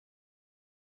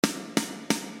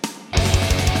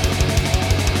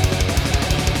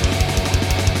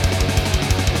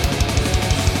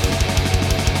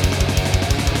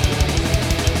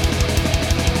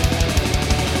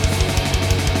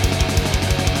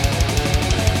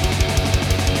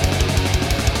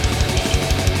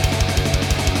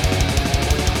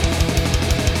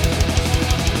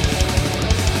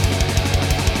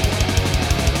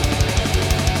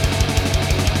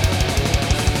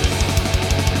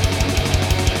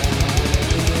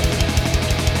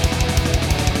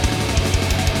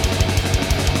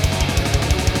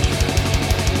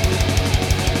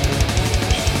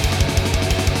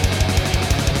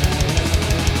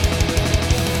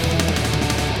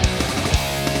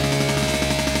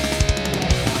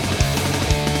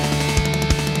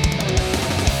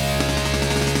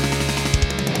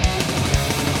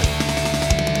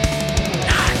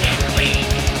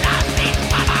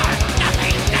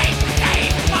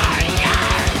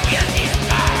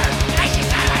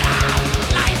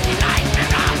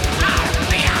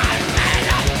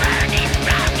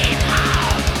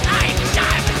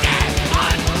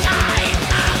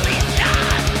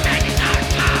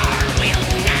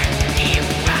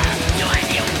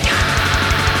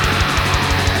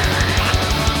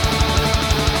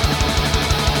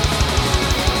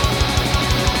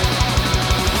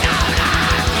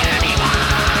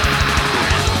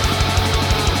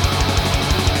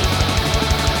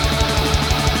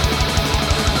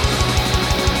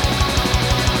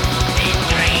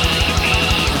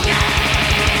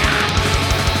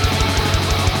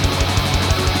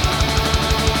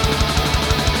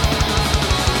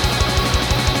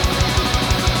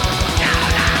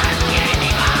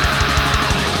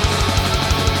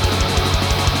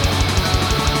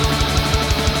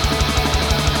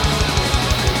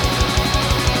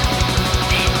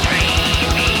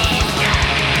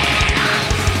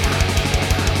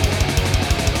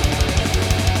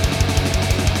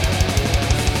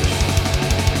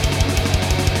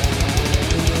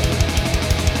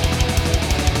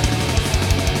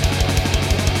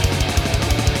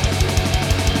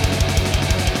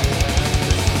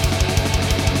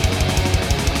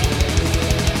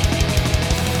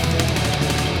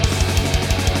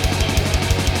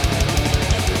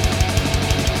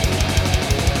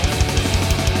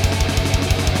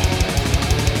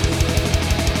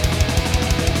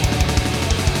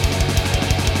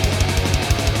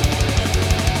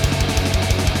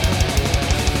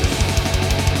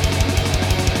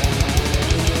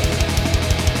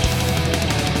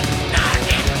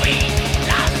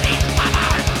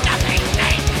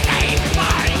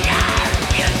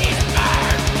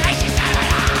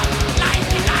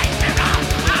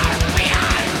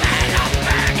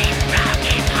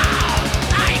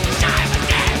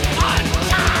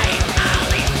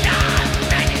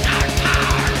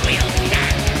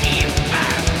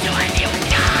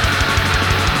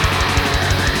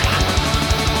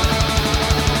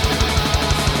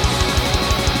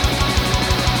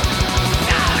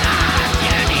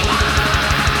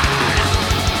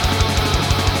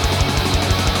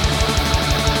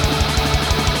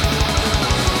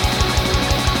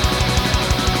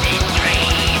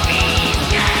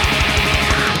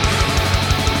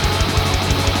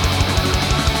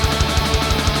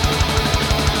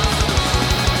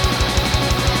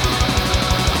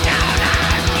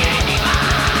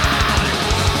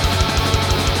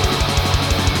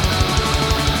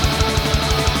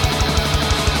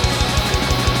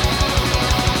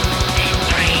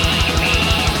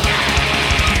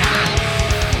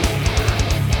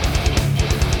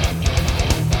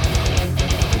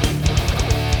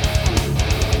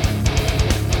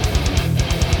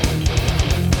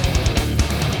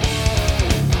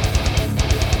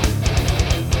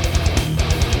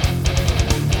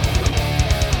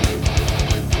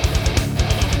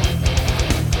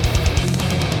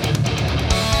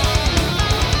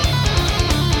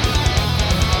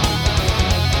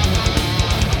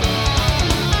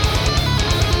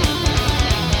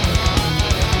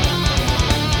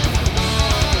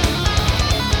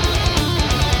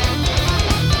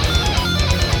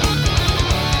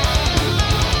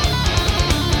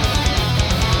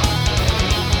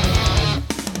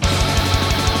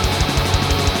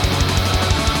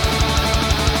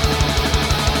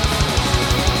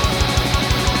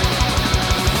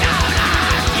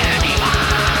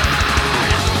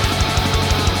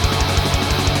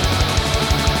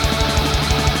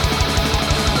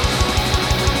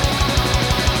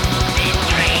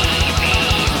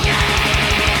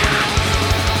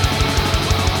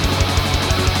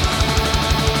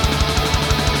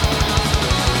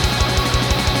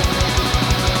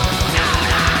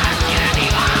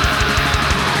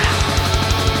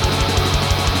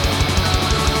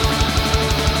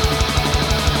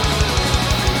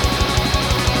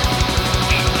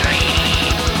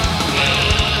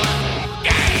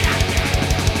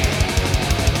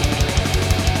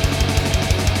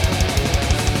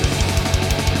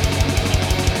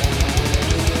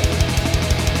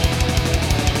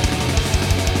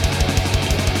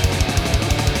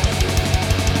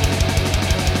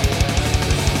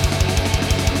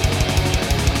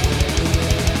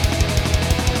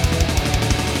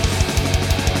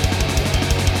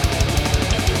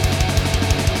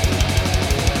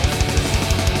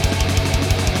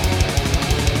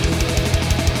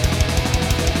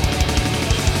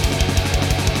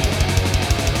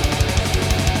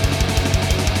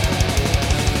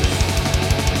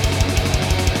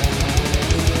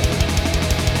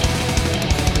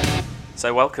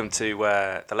welcome to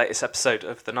the latest episode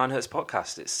of the Ninehertz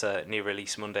podcast. It's new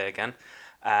release Monday again,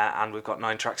 and we've got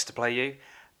 9 tracks to play you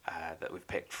that we've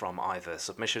picked from either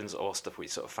submissions or stuff we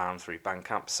sort of found through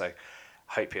Bandcamp, so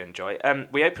hope you enjoy.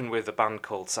 We open with a band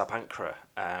called Sabhankra,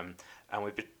 and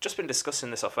we've just been discussing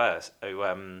this off air.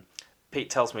 So, Pete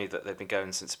tells me that they've been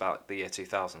going since about the year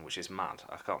 2000, which is mad.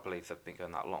 I can't believe they've been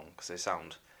going that long, because they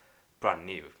sound brand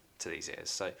new to these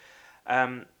ears. So,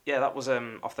 that was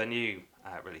off their new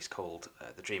release called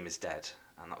The Dream Is Dead,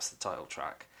 and that's the title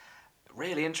track.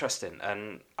 Really interesting,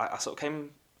 and I sort of came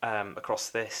across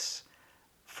this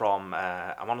from,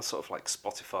 I'm on a sort of like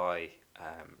Spotify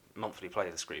monthly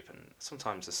playlist group, and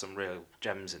sometimes there's some real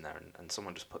gems in there, and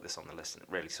someone just put this on the list, and it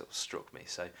really sort of struck me.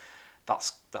 So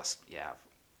that's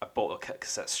I bought the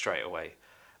cassette straight away.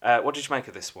 What did you make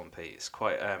of this one, Pete? It's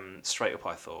quite straight up,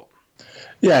 I thought.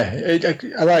 Yeah,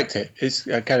 I liked it. It's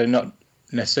kind of not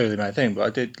necessarily my thing, but I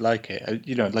did like it.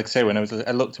 Like I say, when I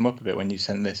looked them up a bit when you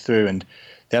sent this through, and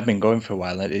they have been going for a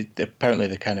while. Apparently,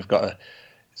 they kind of got a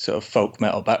sort of folk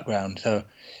metal background. So,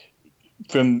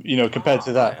 from compared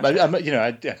to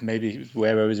that, maybe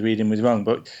where I was reading was wrong,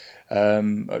 but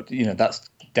that's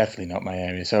definitely not my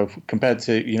area. So compared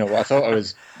to what I thought I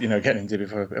was getting into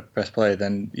before I press play,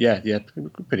 then yeah,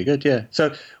 pretty good. Yeah.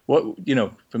 So what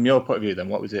from your point of view, then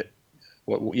what was it?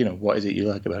 What is it you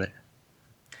like about it?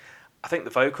 I think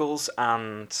the vocals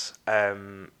and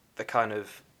the kind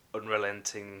of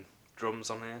unrelenting drums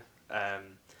on here.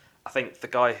 I think the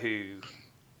guy who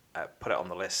put it on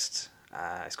the list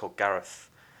is called Gareth,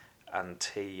 and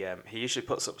he usually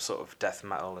puts up sort of death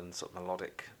metal and sort of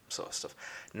melodic sort of stuff.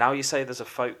 Now you say there's a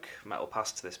folk metal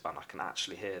past to this band, I can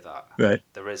actually hear that. Right.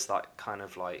 There is that kind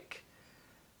of like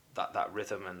that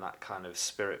rhythm and that kind of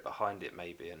spirit behind it,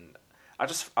 maybe, and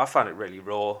I found it really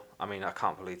raw. I mean, I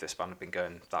can't believe this band have been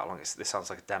going that long. This sounds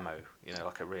like a demo,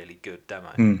 like a really good demo.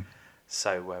 Mm.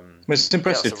 So, it's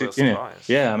impressive.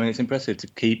 I mean, it's impressive to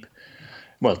keep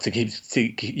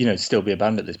still be a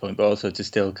band at this point, but also to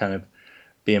still kind of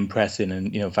be impressing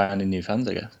and finding new fans,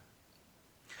 I guess.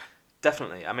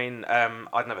 Definitely. I mean,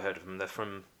 I'd never heard of them. They're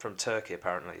from Turkey,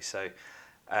 apparently. So,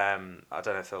 I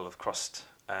don't know if they'll have crossed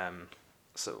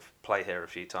sort of play here a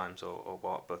few times or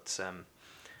what, but.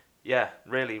 Yeah,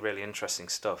 really, really interesting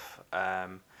stuff.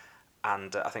 And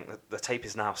I think the tape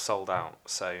is now sold out.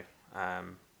 So,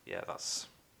 that's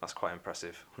quite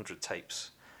impressive. 100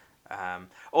 tapes.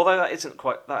 Although that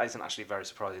isn't actually very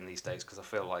surprising these days, because I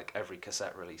feel like every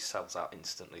cassette release sells out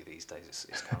instantly these days.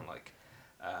 It's kind of like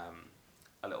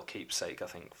a little keepsake, I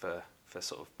think, for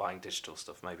sort of buying digital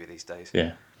stuff maybe these days.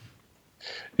 Yeah.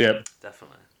 Yep.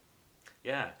 Definitely.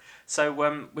 Yeah, so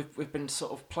we've been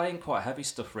sort of playing quite heavy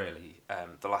stuff really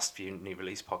the last few new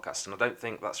release podcasts, and I don't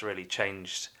think that's really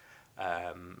changed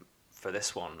for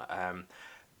this one.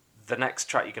 The next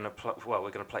track we're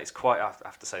going to play is quite. I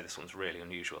have to say this one's really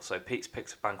unusual. So Pete's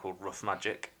picked a band called Ruff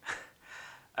Majik,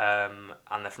 and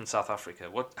they're from South Africa.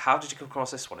 How did you come across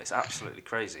this one? It's absolutely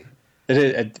crazy. It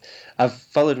is. I've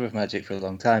followed Ruff Majik for a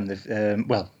long time. They've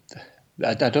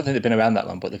I don't think they've been around that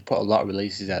long, but they've put a lot of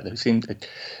releases out. They seem to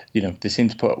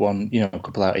put one, a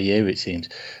couple out a year, it seems,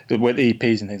 with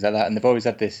EPs and things like that. And they've always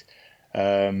had this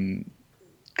kind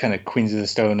of Queens of the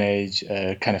Stone Age,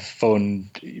 kind of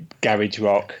fun garage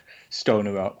rock,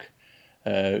 stoner rock,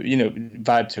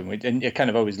 vibe to them. And you kind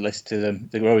of always listen to them.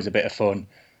 They were always a bit of fun.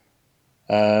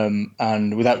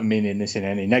 And without meaning this in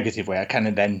any negative way, I kind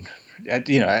of then,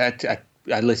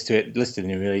 I listen to the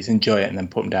new release, enjoy it, and then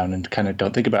put them down and kind of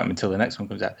don't think about them until the next one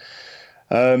comes out.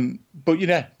 But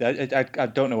I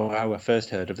don't know how I first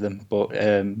heard of them, but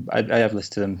I have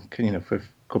listened to them, for a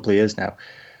couple of years now.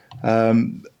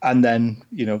 And then,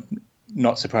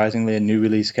 not surprisingly, a new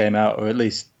release came out, or at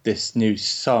least this new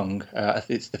song.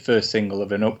 It's the first single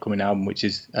of an upcoming album, which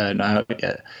is not out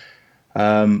yet.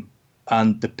 And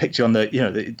the picture on the,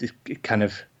 it kind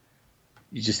of.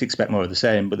 You just expect more of the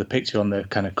same, but the picture on the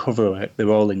kind of cover of it,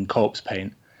 they're all in corpse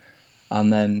paint,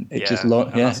 and then that's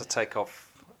a takeoff,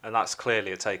 and that's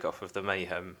clearly a takeoff of the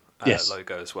Mayhem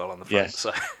logo as well on the front. Yes.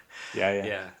 So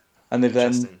yeah, and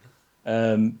then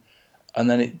and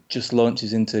then it just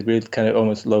launches into really kind of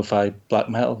almost lo-fi black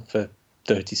metal for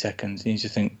 30 seconds, and you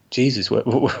just think, Jesus,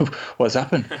 what's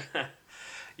happened?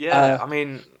 I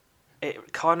mean,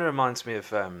 it kind of reminds me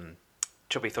of.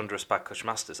 Chubby Thunderous Bagcush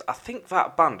Masters. I think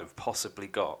that band have possibly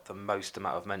got the most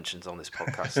amount of mentions on this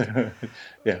podcast.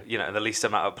 Yeah. And the least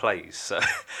amount of plays. So,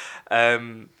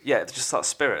 just that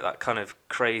spirit, that kind of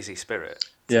crazy spirit.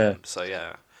 Yeah. So,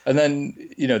 yeah. And then,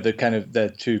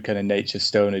 the true kind of nature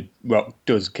stoner rock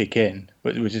does kick in,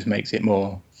 which just makes it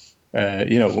more,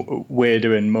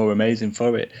 weirder and more amazing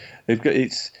for it.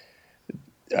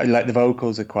 Like the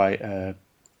vocals are quite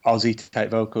Aussie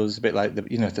type vocals, a bit like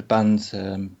the bands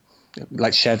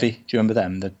like Chevy. Do you remember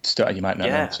them? The stuff you might know.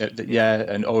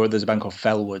 And or there's a band called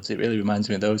Fellwoods. It really reminds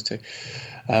me of those two.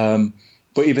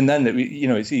 But even then,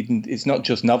 it's not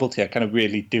just novelty. I kind of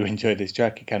really do enjoy this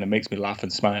track. It kind of makes me laugh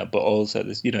and smile. But also,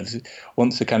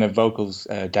 once the kind of vocals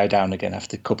die down again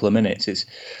after a couple of minutes, it's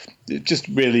just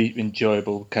really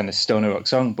enjoyable kind of stoner rock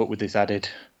song, but with this added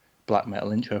black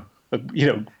metal intro.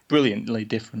 Brilliantly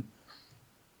different.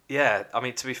 Yeah, I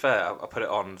mean, to be fair, I put it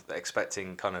on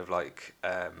expecting kind of like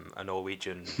a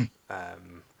Norwegian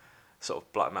sort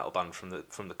of black metal band from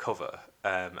the cover,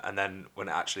 and then when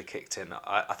it actually kicked in,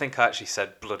 I think I actually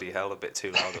said bloody hell a bit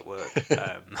too loud at work.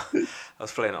 I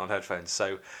was playing it on headphones,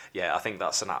 so yeah, I think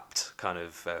that's an apt kind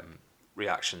of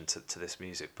reaction to this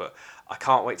music. But I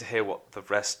can't wait to hear what the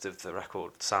rest of the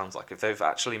record sounds like. If they've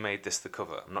actually made this the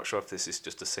cover, I'm not sure if this is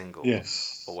just a single,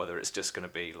 or whether it's just going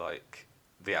to be like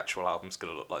the actual album's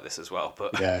going to look like this as well.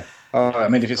 But yeah, I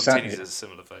mean, if it continues as a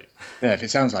similar fate, yeah, if it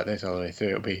sounds like this all the way through,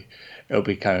 it'll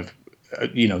be kind of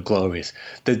glorious.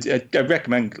 I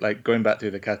recommend like going back through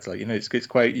the catalogue. It's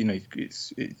quite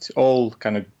it's all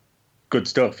kind of good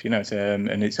stuff.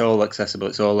 And it's all accessible.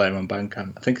 It's all there on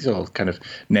Bandcamp. I think it's all kind of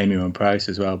name your own price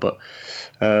as well. But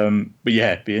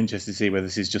yeah, it'd be interesting to see whether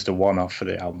this is just a one-off for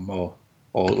the album or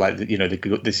like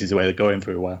this is the way they're going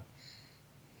for a while.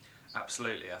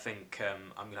 Absolutely. I think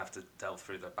I'm going to have to delve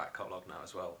through the back catalogue now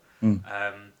as well. Mm.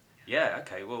 Yeah,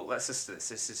 okay, well, this is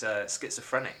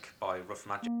Schizophrenic by Ruff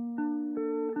Majik. You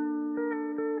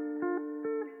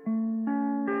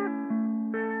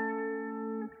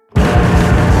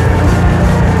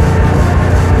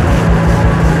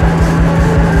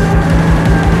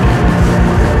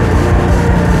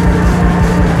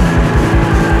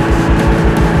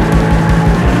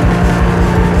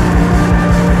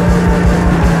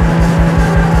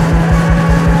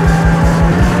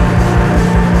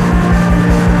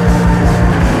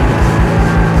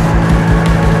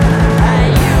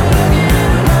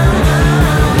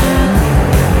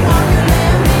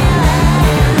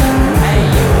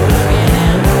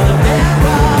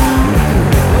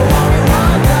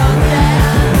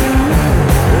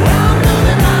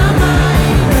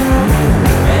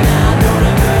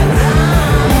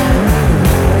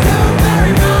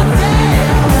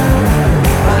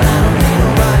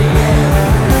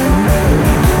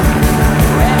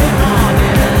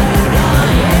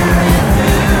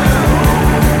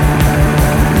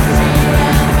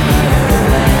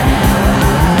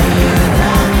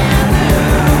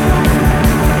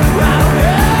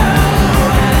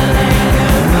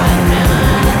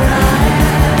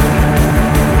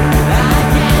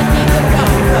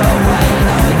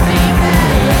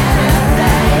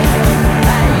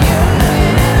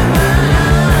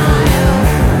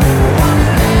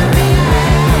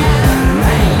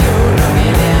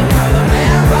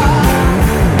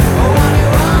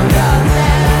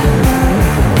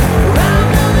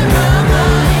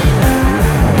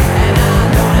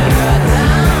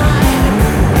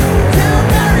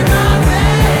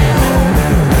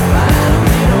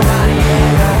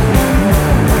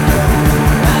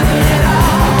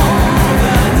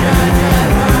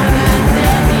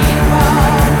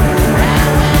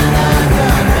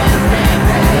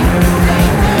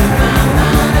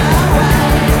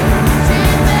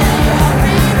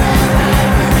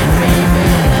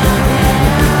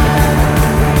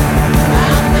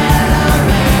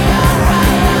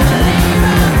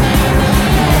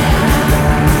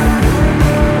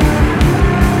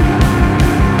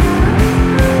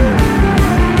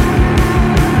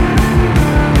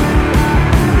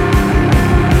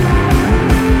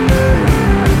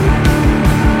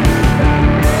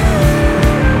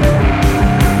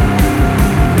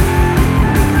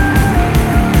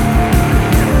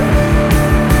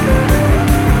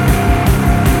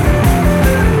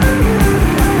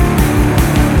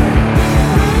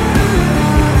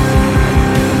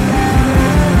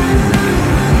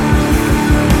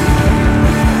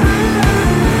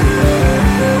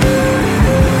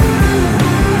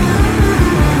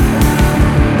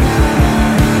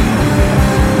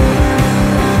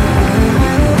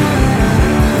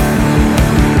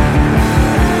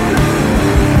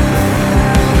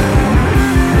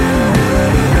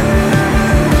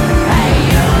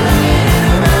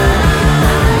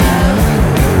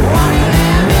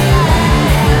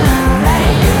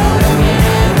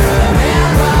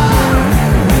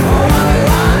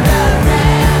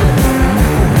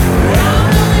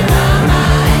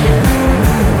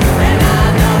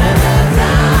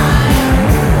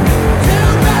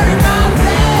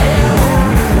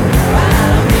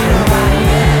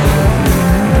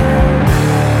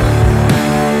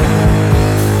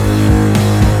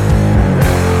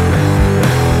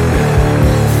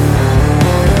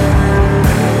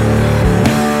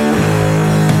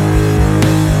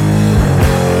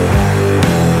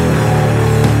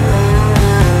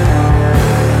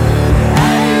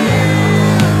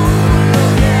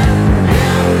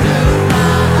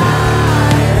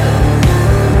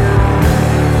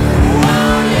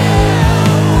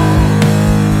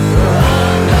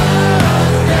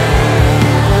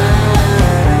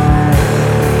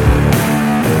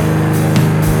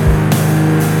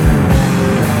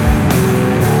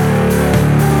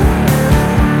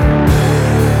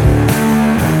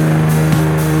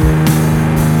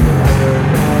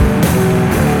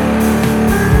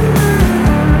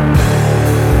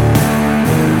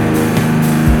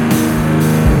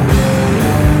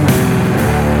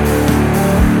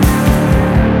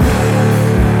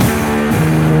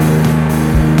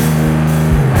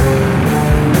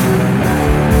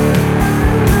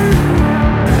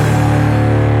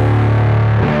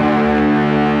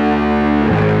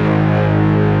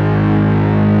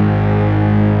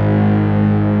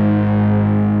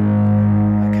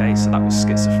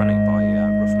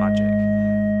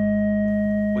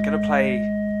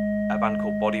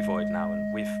Body Void now,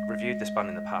 and we've reviewed this band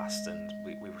in the past, and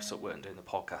we weren't doing the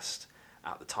podcast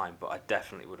at the time, but I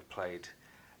definitely would have played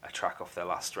a track off their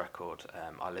last record,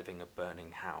 I Live in a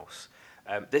Burning House.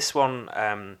 This one,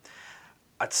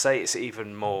 I'd say it's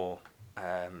even more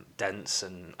dense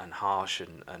and harsh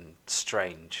and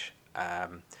strange.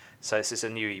 So this is a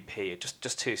new EP,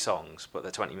 just 2 songs, but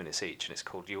they're 20 minutes each, and it's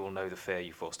called You Will Know the Fear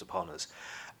You Forced Upon Us.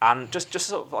 And just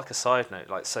sort of like a side note,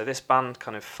 like, so this band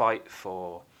kind of fight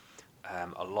for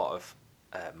a lot of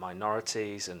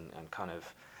minorities and kind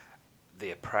of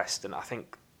the oppressed, and I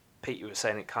think, Pete, you were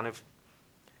saying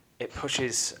it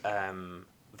pushes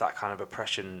that kind of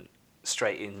oppression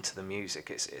straight into the music.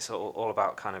 It's all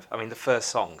about kind of, I mean, the first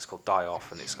song is called Die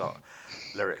Off, and it's got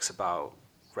lyrics about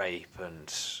rape and,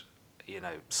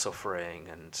 suffering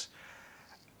and,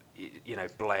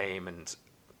 blame, and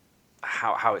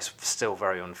how it's still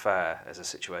very unfair as a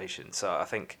situation. So I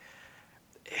think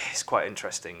it's quite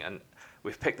interesting, and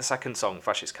we've picked the second song,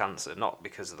 Fascist Cancer, not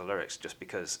because of the lyrics, just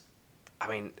because, I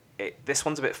mean, this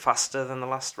one's a bit faster than the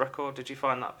last record. Did you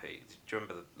find that, Pete? Do you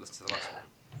remember listen to the last one?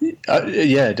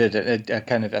 Yeah, I did.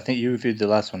 I think you reviewed the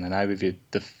last one and I reviewed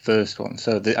the first one.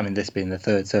 So, this being the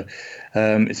third. So,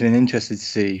 it's been interesting to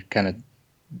see kind of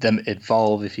them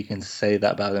evolve, if you can say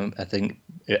that about them. I think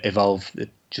Evolve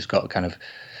just got kind of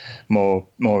more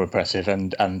oppressive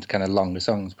and kind of longer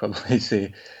songs, probably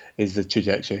is the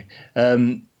trajectory.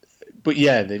 But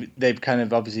yeah, they've kind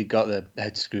of obviously got their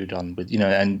head screwed on with,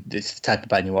 and it's the type of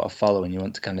band you want to follow and you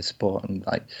want to kind of support, and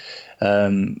like,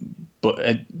 but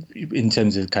in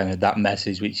terms of kind of that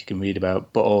message which you can read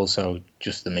about, but also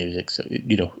just the music, so,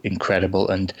 incredible.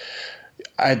 And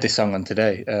I had this song on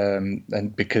today,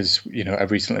 and because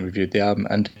I've recently reviewed the album,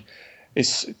 and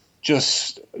it's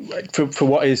just for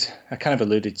what is, I kind of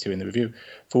alluded to in the review,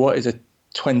 for what is a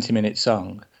 20-minute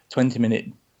song, 20-minute,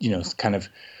 kind of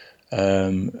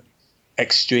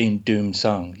extreme doom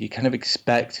song, you kind of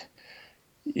expect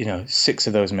 6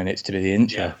 of those minutes to be the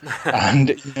intro, yeah. And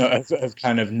of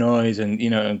kind of noise and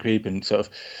and creeping sort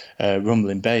of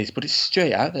rumbling bass, but it's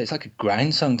straight out there. It's like a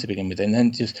grind song to begin with, and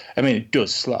then it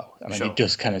does slow. Sure. It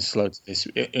does kind of slow to this,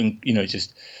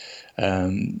 just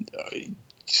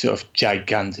sort of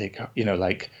gigantic,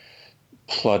 like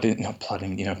not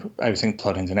plodding. I was thinking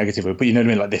plodding's a negative word, but you know what I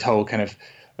mean, like this whole kind of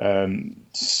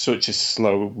such a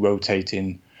slow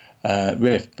rotating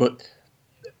riff, but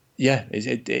yeah,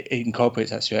 it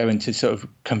incorporates that straight away, and to sort of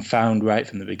confound right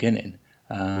from the beginning.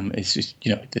 It's just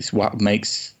it's what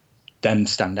makes them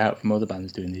stand out from other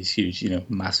bands doing these huge,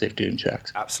 massive doom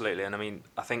tracks. Absolutely, and I mean,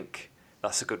 I think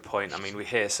that's a good point. I mean, we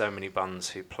hear so many bands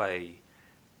who play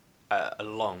a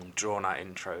long, drawn-out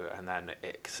intro, and then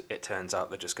it turns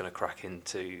out they're just going to crack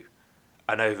into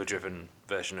an overdriven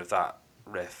version of that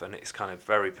riff, and it's kind of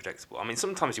very predictable. I mean,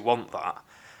 sometimes you want that.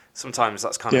 Sometimes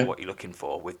that's kind of what you're looking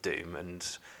for with doom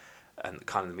and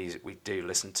kind of the music we do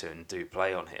listen to and do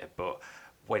play on here. But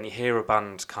when you hear a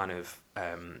band kind of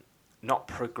not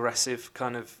progressive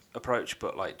kind of approach,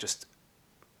 but like just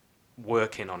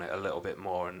working on it a little bit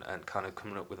more and kind of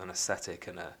coming up with an aesthetic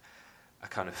and a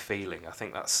kind of feeling, I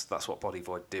think that's what Body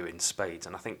Void do in spades.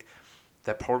 And I think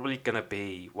they're probably going to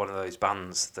be one of those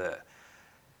bands that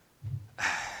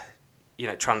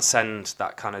transcend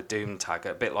that kind of doom tag,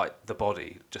 a bit like The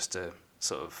Body, just to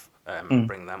sort of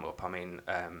bring them up. I mean,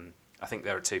 I think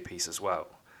they're a 2-piece as well,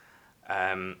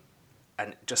 and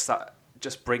just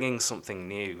bringing something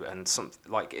new and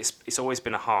like it's always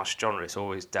been a harsh genre. It's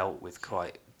always dealt with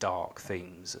quite dark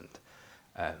themes,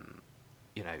 and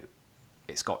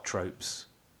it's got tropes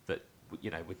that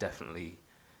we're definitely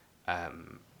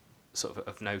sort of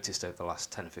have noticed over the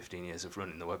last 10 or 15 years of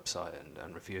running the website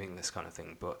and reviewing this kind of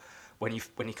thing. But when you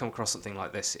come across something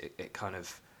like this, it kind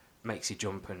of makes you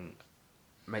jump and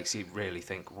makes you really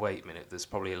think, wait a minute, there's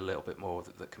probably a little bit more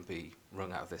that can be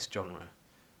wrung out of this genre.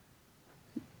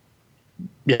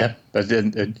 Yeah, but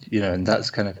then, and that's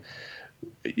kind of,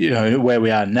 where we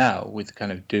are now with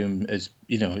kind of doom as,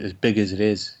 as big as it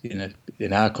is,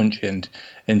 in our country and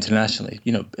internationally,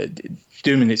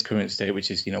 doom in its current state, which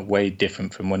is, way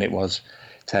different from when it was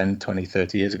 10, 20,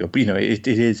 30 years ago. But, it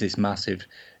is this massive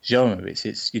genre.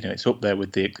 It's up there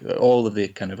with all of the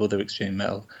kind of other extreme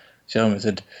metal genres,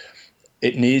 and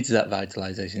it needs that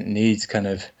vitalization. It needs kind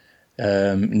of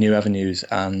new avenues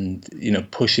and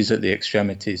pushes at the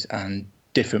extremities and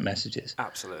different messages.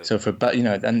 Absolutely. So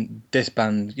and this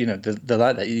band, they're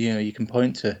like that. You can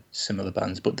point to similar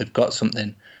bands, but they've got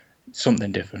something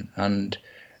different, and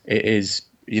it is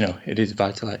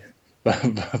vitalizing,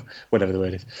 whatever the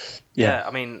word is. Yeah,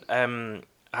 I mean, I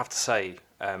have to say,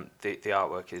 the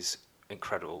artwork is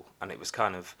incredible, and it was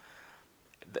kind of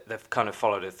they've kind of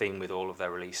followed a theme with all of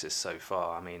their releases so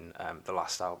far. I mean, the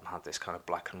last album had this kind of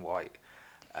black and white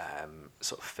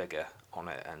sort of figure on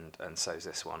it, and so is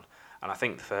this one. And I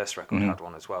think the first record had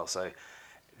one as well. So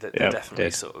they're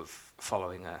definitely sort of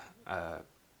following a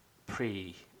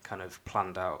pre kind of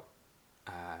planned out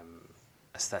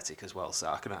aesthetic as well. So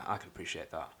I can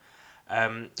appreciate that.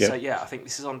 So yeah, I think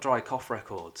this is on Dry Cough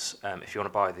Records. If you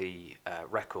want to buy the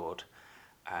record,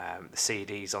 the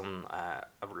CD's on a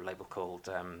label called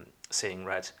Seeing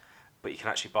Red, but you can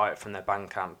actually buy it from their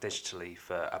Bandcamp digitally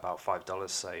for about $5.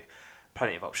 So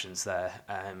plenty of options there.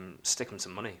 Stick them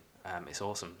some money. It's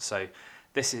awesome. So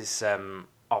this is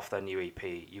off their new EP,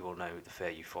 You Will Know the Fear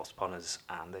You Forced Upon Us,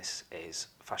 and this is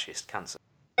Fascist Cancer.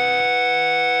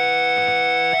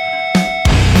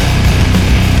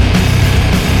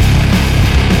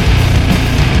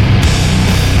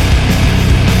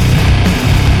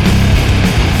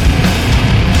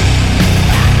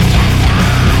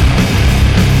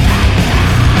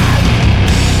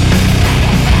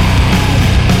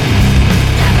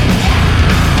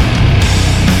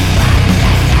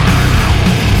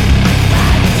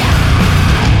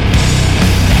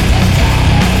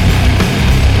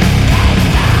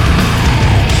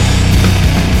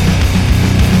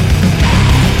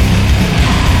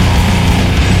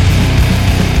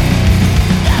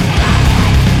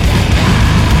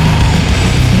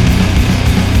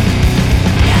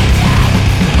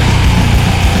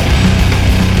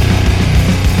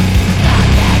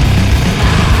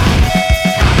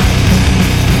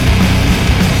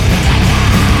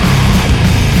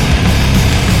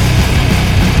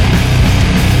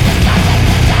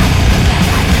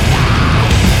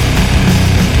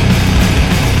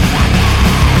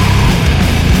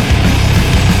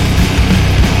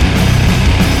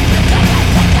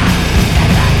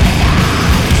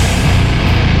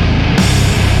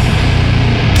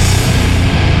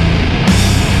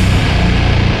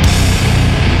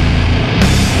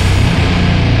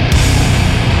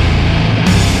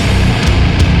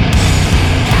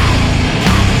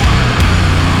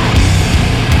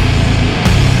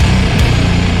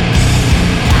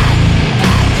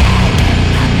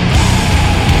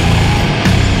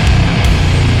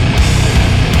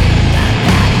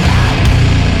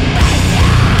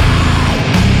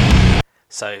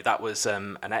 So that was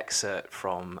an excerpt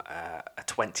from a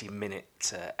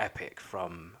 20-minute epic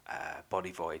from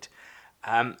Body Void.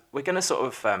 We're going to sort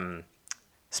of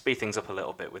speed things up a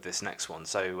little bit with this next one.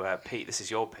 So, Pete, this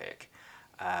is your pick,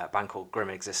 a band called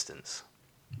Grim Existence.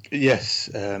 Yes,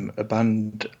 a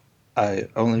band I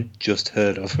only just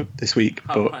heard of this week,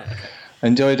 but right, okay.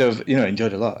 enjoyed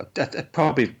a lot. I'd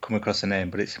probably come across the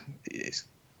name, but it's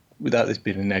without this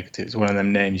being a negative, it's one of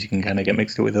them names you can kind of get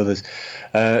mixed up with others,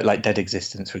 like Dead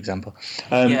Existence, for example.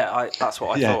 That's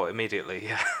what I thought immediately.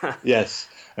 Yeah. Yes,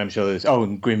 I'm sure there's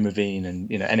and Grim Ravine,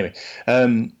 and anyway.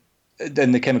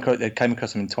 Then they came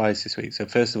across them twice this week. So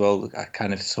first of all, I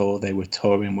kind of saw they were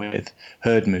touring with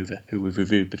Herd Mover, who we've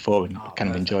reviewed before and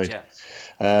kind of enjoyed. Yeah.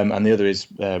 And the other is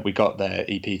we got their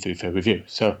EP through for review.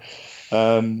 So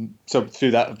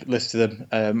through that, listened to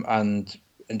them and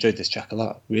enjoyed this track a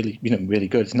lot. Really, really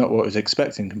good. It's not what I was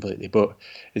expecting completely, but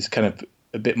it's kind of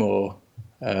a bit more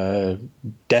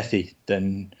deathy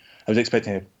than I was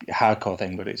expecting. A hardcore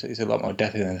thing, but it's a lot more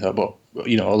deathy than I thought. But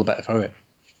all the better for it.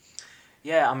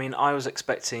 Yeah, I mean, I was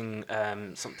expecting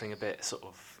something a bit sort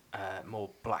of more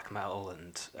black metal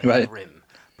and grim,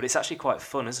 but it's actually quite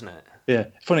fun, isn't it? Yeah,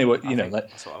 funny what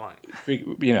that's what I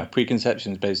like.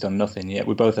 Preconceptions based on nothing. Yeah,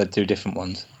 we both had two different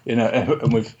ones.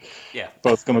 And we've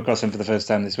both come across them for the first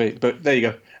time this week. But there you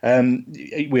go.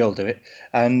 We all do it,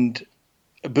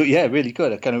 but yeah, really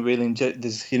good. I kind of really enjoy.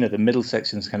 There's the middle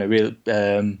section's kind of real,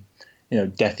 deathy,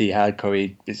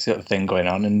 hardcore sort of thing going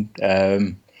on, and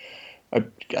I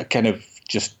kind of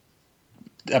just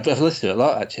I've listened to it a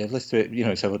lot actually. I've listened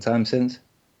to it several times since.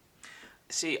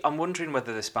 See, I'm wondering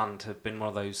whether this band have been one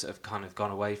of those that have kind of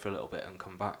gone away for a little bit and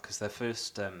come back, because their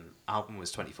first album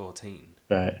was 2014,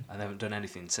 right? And they haven't done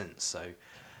anything since. So,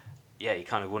 yeah, you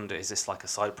kind of wonder: is this like a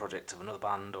side project of another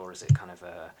band, or is it kind of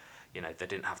they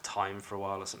didn't have time for a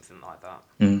while or something like that?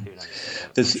 Mm. Who knows?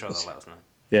 I'm sure they'll let us know.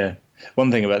 Yeah,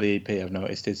 one thing about the EP I've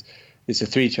noticed is it's a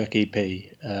 3-track EP.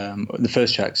 The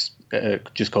first track's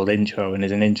just called Intro and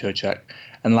is an intro track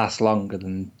and lasts longer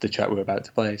than the track we're about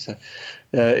to play. So,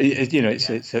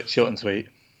 it's short and sweet.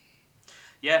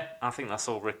 Yeah, I think that's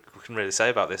all we can really say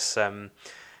about this. Should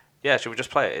we just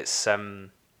play it? It's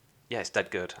it's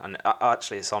dead good, and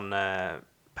actually it's on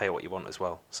Pay What You Want as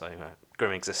well. So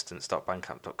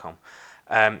grimexistence.bandcamp.com.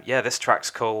 This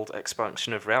track's called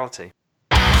Expansion of Reality.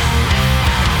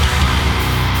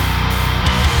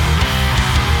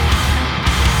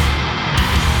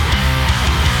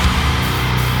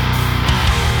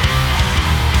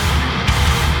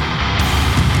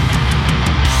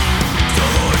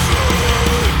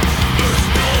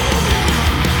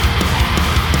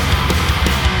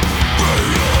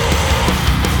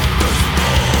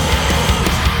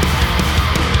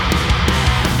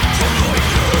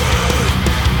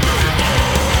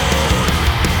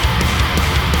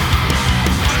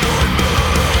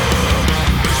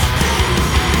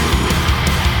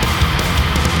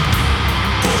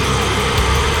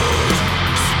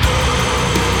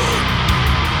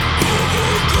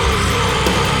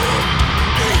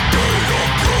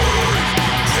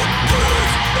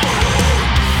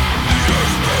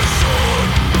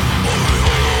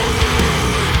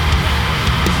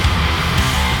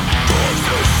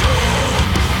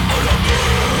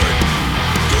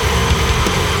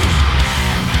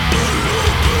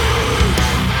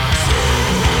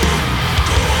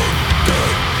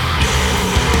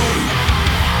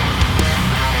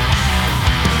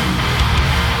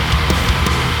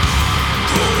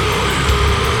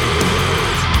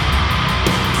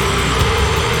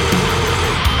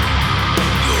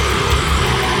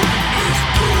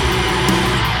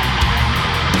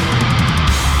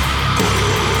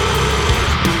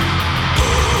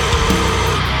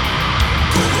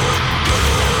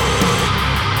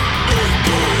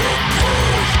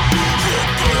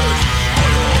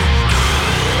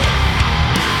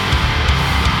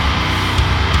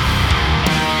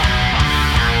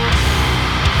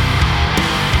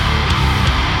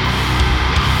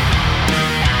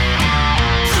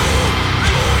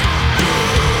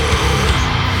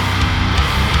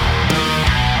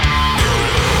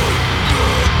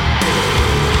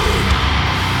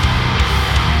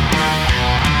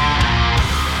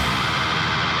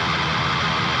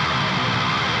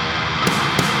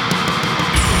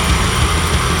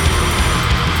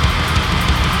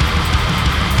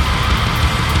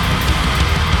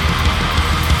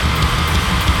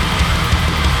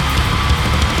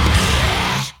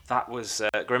 was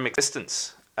Grim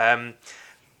Existence.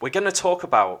 We're going to talk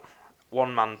about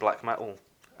one-man black metal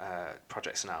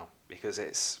projects now, because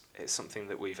it's something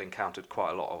that we've encountered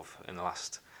quite a lot of in the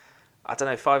last, I don't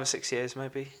know, 5 or 6 years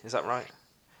maybe. Is that right?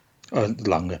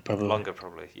 Longer, probably. Longer,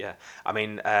 probably, yeah. I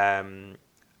mean,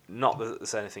 not that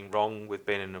there's anything wrong with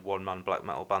being in a one-man black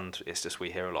metal band. It's just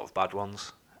we hear a lot of bad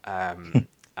ones. And,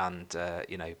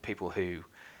 you know, people who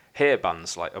hear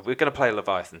bands like... We're going to play a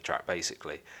Leviathan track,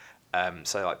 basically.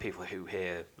 So, like, people who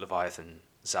hear Leviathan,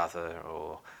 Zather,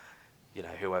 or, you know,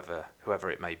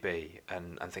 whoever it may be,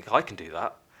 and think, I can do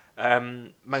that.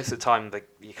 Most of the time,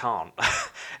 you can't.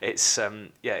 It's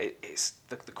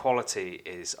the quality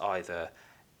is either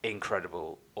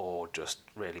incredible or just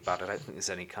really bad. I don't think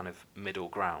there's any kind of middle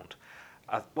ground.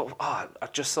 I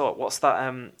just thought, what's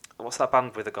that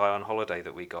band with a guy on holiday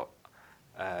that we got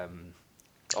on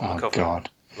the cover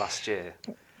last year?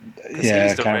 Because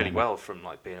he's done really well from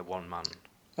like being a one man.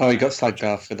 Oh, he got slagged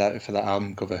off for that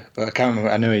album cover, but I can't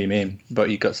remember. I know what you mean, but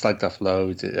he got slagged off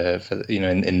loads for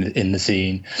in the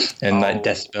scene, and like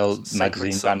Decibel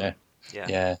magazine ran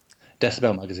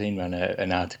Decibel magazine ran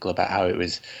an article about how it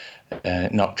was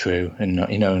not true and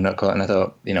not cool, and I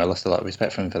thought I lost a lot of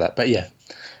respect for him for that. But yeah,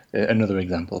 another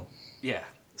example. Yeah.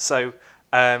 So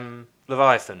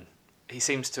Leviathan, he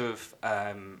seems to have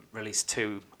released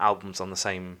 2 albums on the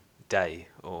same day,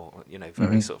 or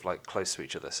very sort of like close to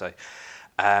each other. So.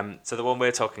 So the one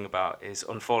we're talking about is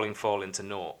Unfalling Fall into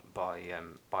Naught by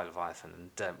Leviathan,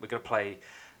 and we're going to play.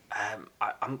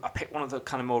 I picked one of the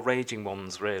kind of more raging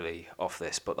ones really off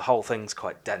this, but the whole thing's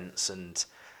quite dense and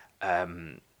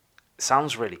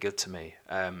sounds really good to me.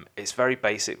 It's very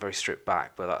basic, very stripped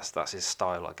back, but that's his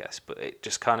style, I guess. But it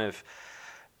just kind of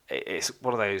it's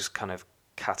one of those kind of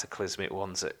cataclysmic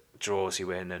ones that draws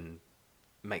you in and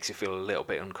makes you feel a little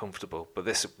bit uncomfortable. But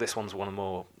this one's one of the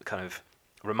more kind of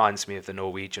reminds me of the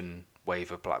Norwegian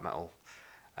wave of black metal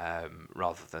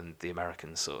rather than the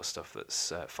American sort of stuff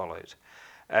that's followed.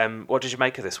 What did you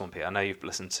make of this one, Peter? I know you've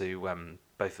listened to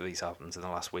both of these albums in the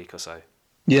last week or so.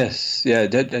 Yes, yeah.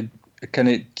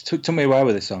 It took me a while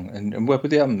with this song and work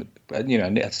with the album. I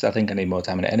think I need more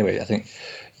time in it anyway. I think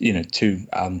 2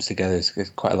 albums together is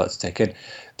quite a lot to take in.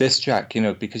 This track,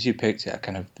 because you picked it, I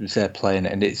kind of was there playing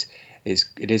it, and it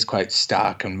is quite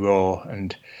stark and raw,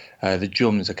 and the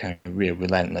drums are kind of real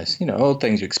relentless. All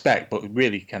things you expect, but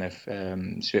really kind of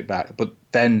stripped back. But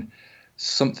then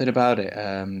something about it,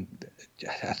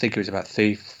 I think it was about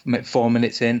 4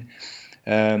 minutes in,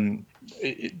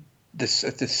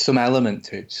 there's some element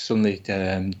to it suddenly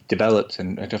develops,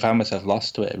 and I found myself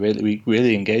lost to it.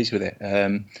 Really engaged with it.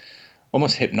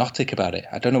 Almost hypnotic about it.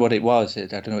 I don't know what it was. I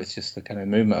don't know. It's just the kind of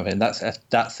movement of it. And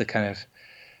that's the kind of.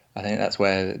 I think that's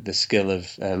where the skill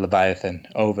of Leviathan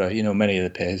over, many of the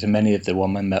peers and many of the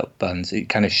one-man metal bands, it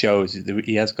kind of shows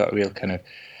he has got a real kind of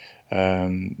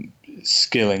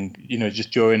skill in,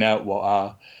 just drawing out what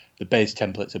are the base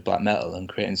templates of black metal and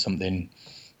creating something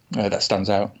that stands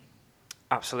out.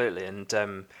 Absolutely, and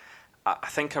I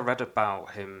think I read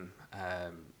about him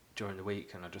during the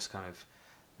week, and I just kind of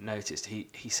noticed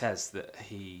he says that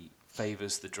he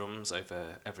favours the drums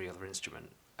over every other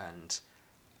instrument, and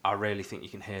I really think you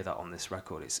can hear that on this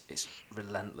record. It's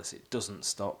relentless. It doesn't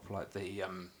stop. Like the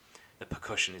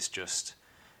percussion is just,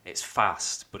 it's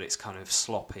fast, but it's kind of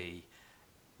sloppy,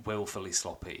 willfully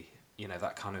sloppy.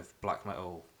 That kind of black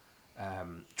metal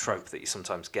trope that you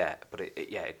sometimes get. But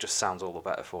it just sounds all the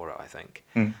better for it, I think.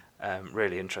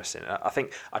 Really interesting. I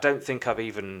don't think I've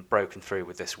even broken through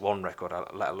with this one record,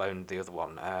 let alone the other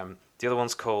one. The other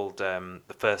one's called The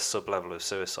First Sub-Level of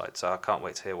Suicide, so I can't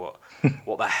wait to hear what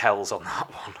the hell's on that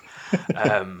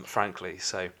one, frankly.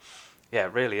 So, yeah,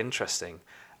 really interesting.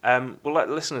 We'll let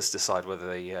listeners decide whether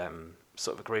they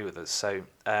sort of agree with us. So,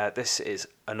 this is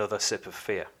Another Sip of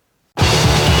Fear.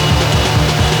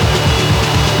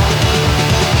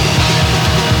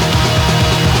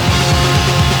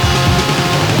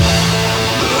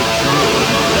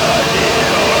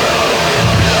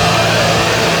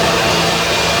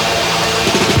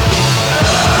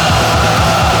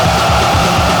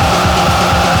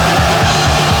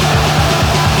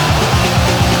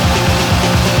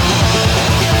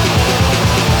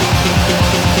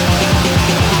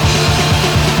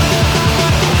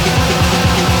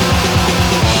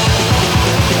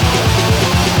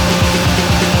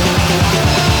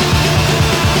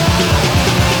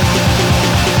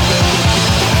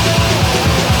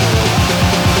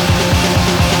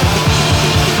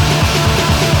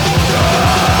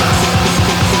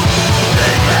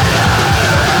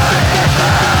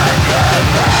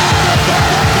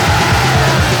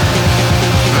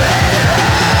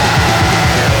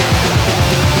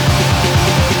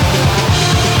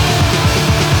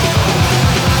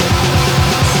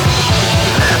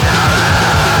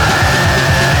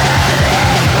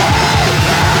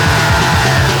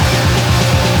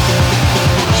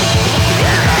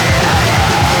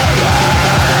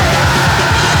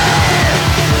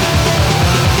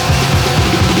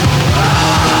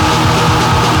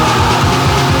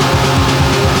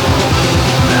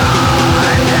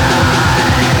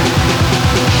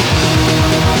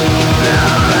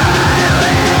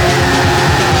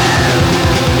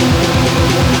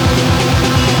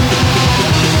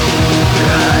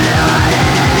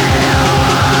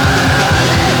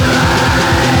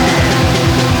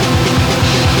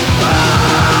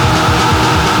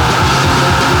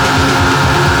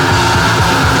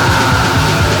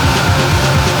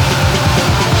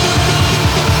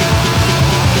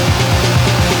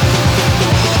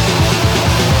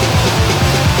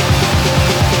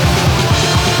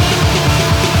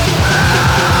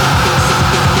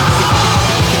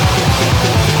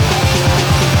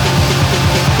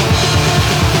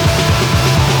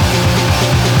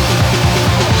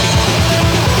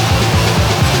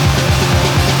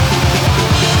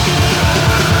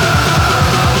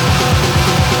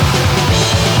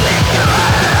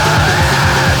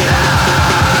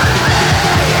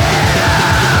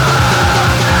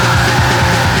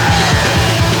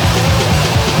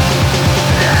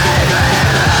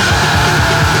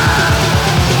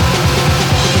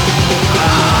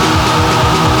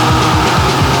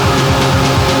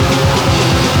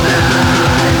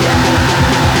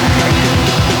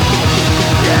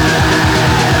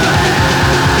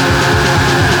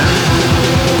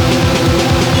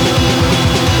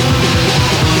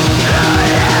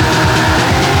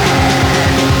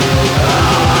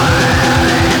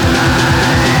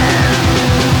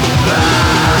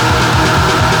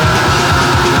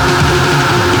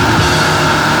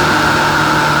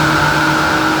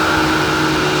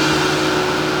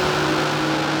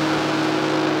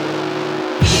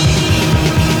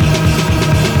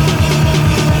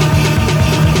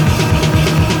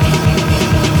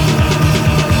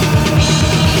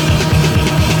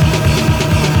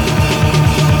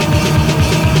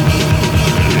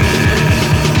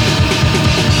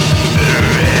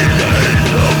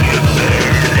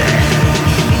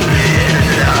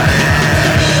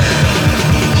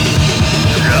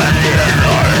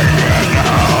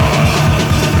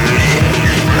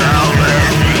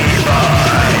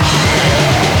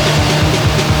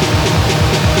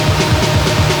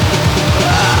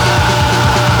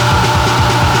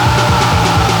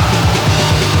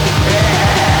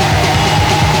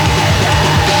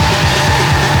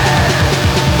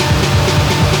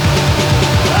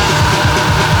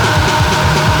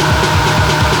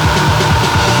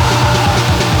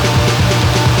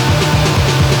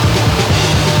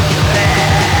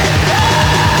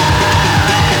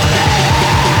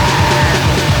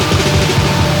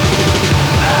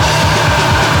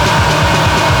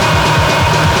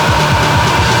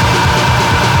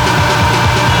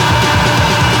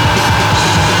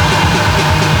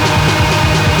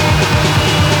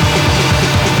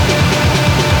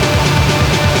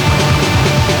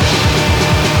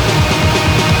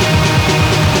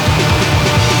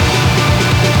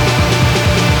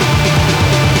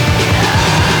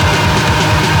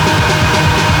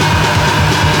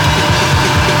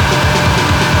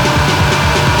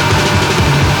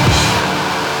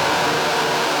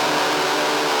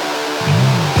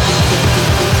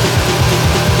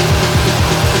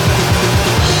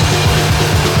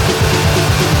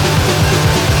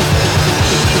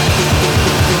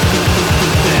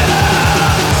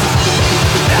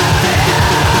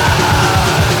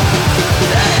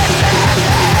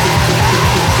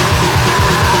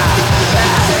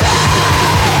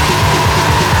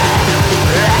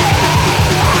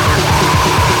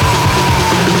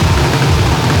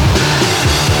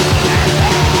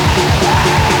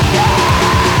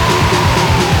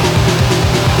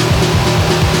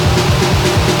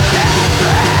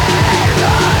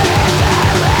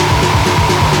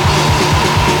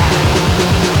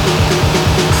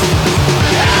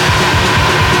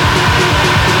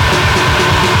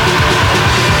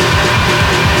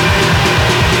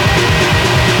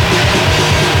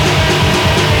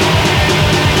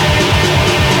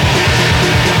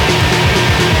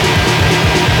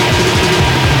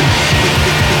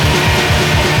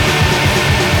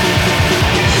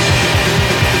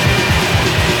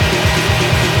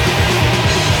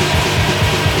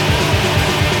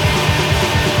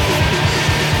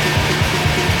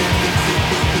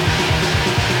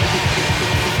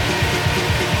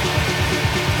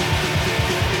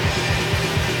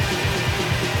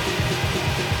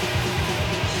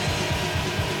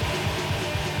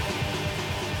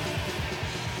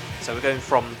 So we're going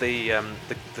from the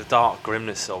dark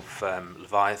grimness of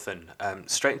Leviathan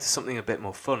straight into something a bit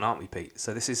more fun, aren't we, Pete?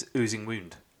 So this is Oozing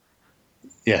Wound.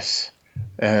 Yes,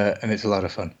 and it's a lot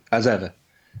of fun, as ever.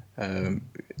 And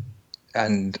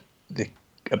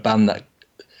a band that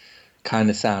kind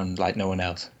of sound like no one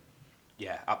else.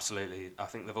 Yeah, absolutely. I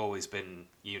think they've always been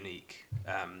unique.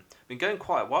 Been going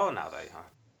quite a while now,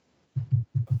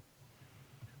 though.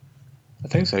 I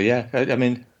think so, yeah. I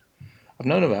mean, I've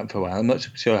known about them for a while. I'm not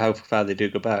sure how far they do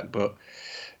go back, but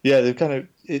yeah, they've kind of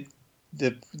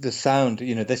the sound.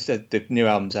 You know, the new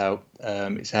album's out.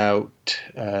 It's out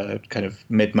kind of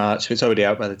mid-March. So it's already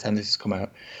out by the time this has come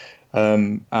out,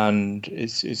 and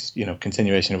it's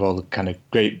continuation of all the kind of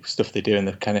great stuff they do, and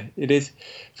it is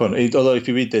fun. Although if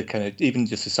you read the kind of even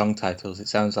just the song titles, it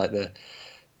sounds like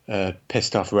the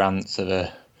pissed off rants of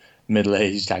a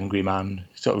middle-aged angry man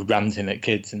sort of ranting at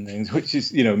kids and things, which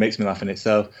is makes me laugh in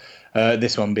itself.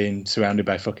 This one being surrounded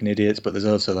by fucking idiots, but there's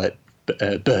also like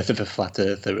Birth of a Flat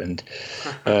Earther and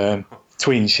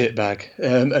Tween Shitbag,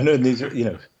 and these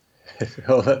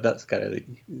all that's kind of the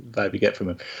vibe you get from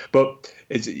them. But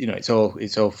it's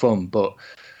all fun, but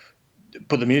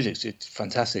the it's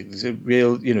fantastic. There's a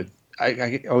real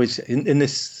I always in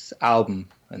this album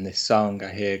and this song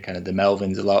I hear kind of the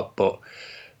Melvins a lot, but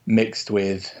mixed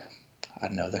with I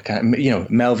don't know the kind of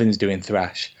Melvins doing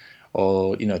thrash.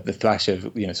 Or the thrash of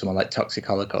someone like Toxic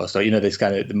Holocaust, or this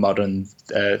kind of the modern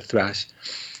thrash,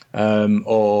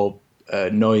 or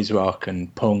noise rock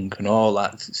and punk and all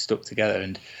that stuck together,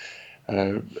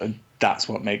 and that's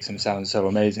what makes them sound so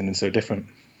amazing and so different.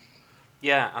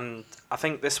 Yeah, and I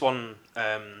think this one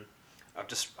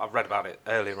I've read about it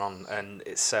earlier on, and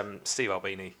it's Steve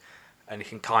Albini, and you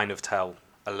can kind of tell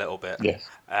a little bit. Yes.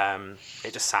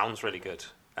 It just sounds really good,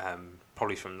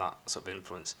 probably from that sort of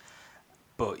influence.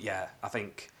 But yeah, I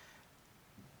think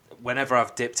whenever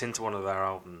I've dipped into one of their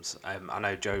albums, I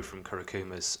know Joe from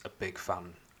Kurakuma's a big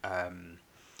fan.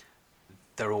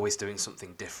 They're always doing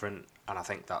something different, and I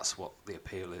think that's what the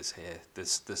appeal is here.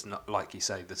 There's not, like you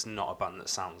say, there's not a band that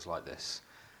sounds like this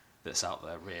that's out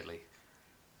there really.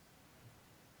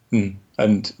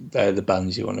 And they're the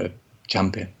bands you want to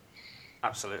champion.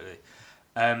 Absolutely.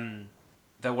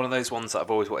 They're one of those ones that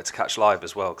I've always wanted to catch live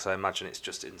as well, because I imagine it's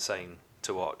just insane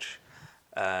to watch.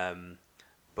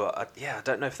 But I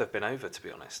don't know if they've been over, to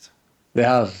be honest. They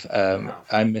have.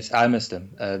 I missed them.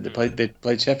 They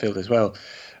played Sheffield as well.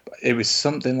 It was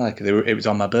something like it was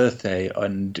on my birthday,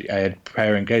 and I had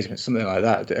prior engagement, something like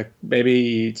that.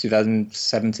 Maybe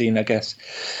 2017, I guess.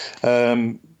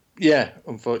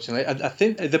 Unfortunately, I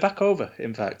think they're back over.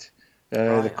 In fact,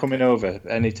 they're coming over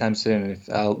anytime soon.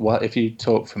 If you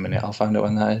talk for a minute, I'll find out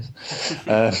when that is.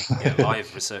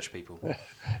 Live research people.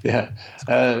 Yeah.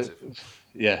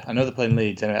 Yeah, I know they're playing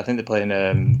Leeds. Anyway, I think they're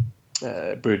playing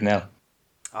Brudenell.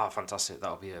 Oh, fantastic!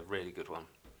 That'll be a really good one.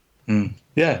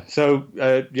 Yeah. So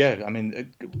I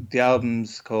mean, the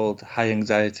album's called High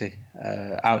Anxiety,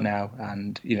 out now,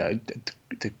 and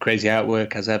the crazy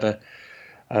artwork as ever.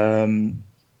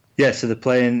 So they're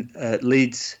playing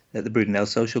Leeds at the Brudenell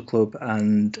Social Club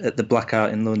and at the Black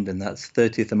Art in London. That's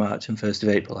 30th of March and 1st of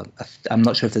April. I'm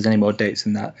not sure if there's any more dates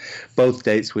than that. Both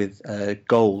dates with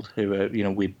Gold, who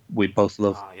we both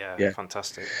love. Oh, yeah,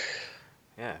 fantastic.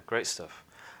 Yeah, great stuff.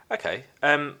 Okay,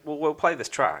 we'll play this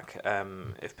track.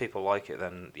 If people like it,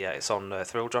 then it's on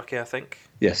Thrill Jockey, I think.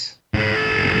 Yes.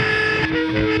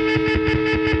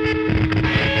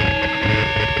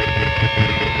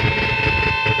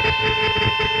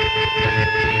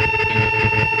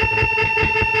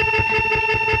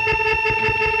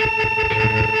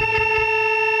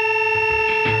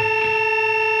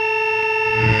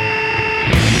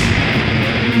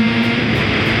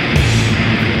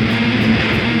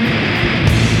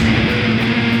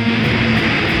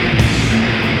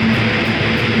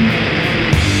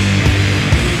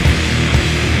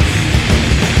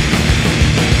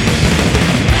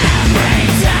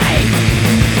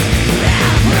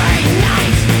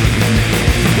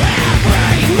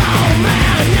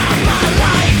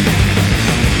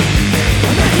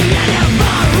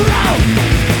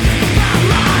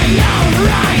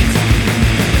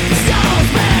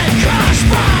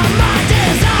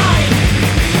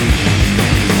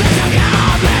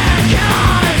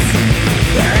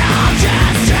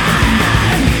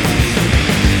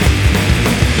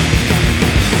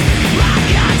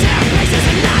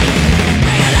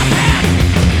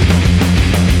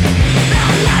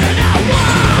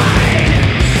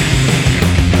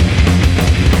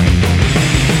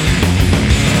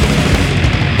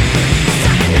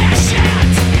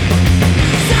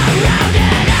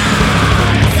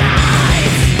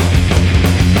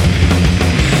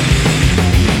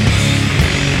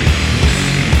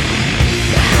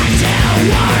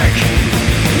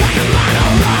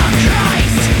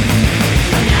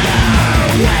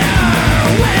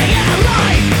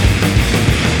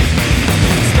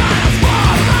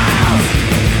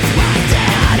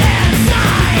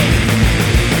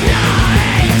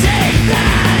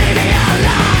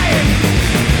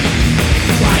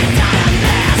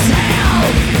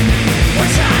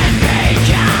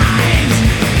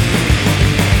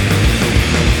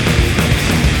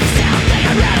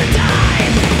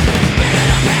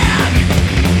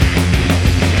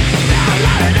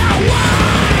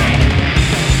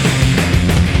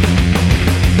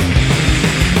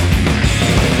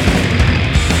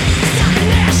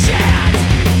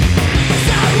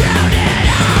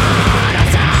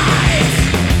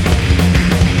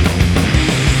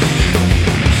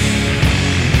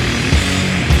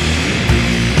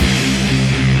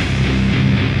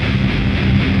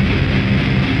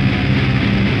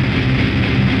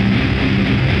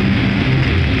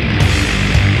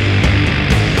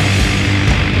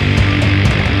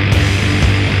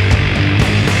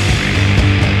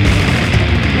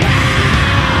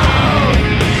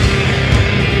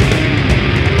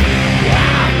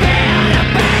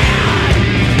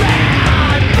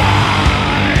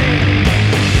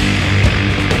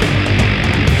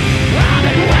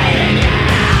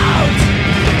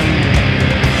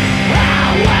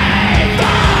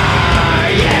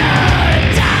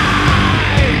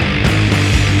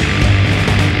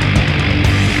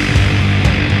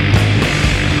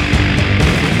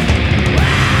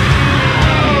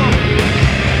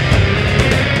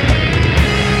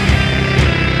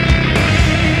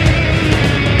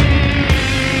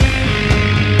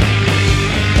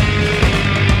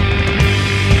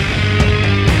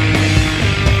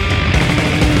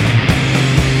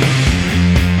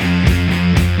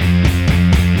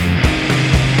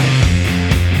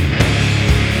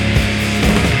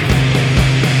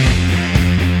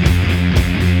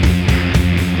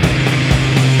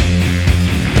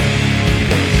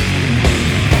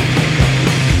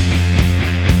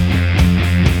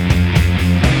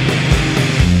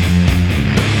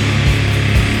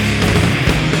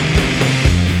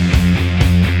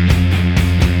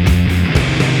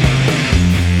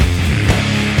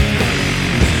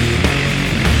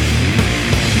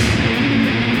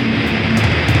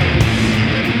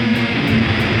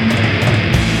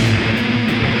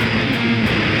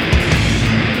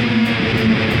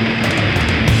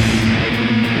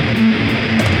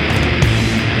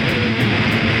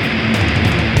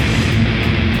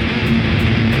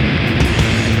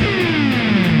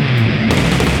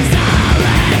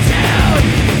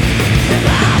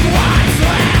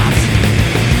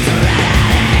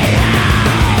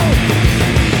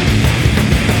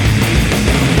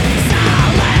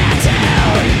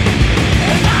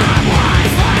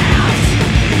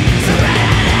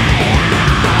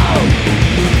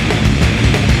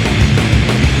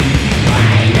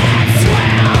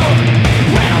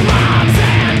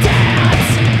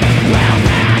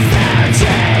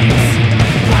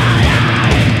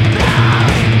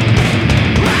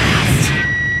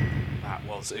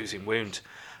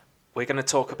 We're going to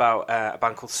talk about a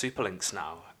band called Superlynx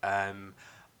now.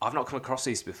 I've not come across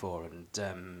these before, and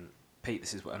Pete,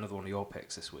 this is another one of your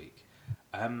picks this week.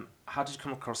 How did you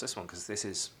come across this one? Because this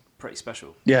is pretty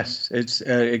special. Yes,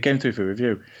 it came through for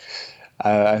review,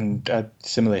 and I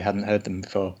similarly hadn't heard them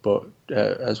before, but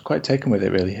I was quite taken with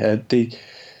it, really. It's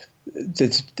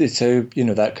a,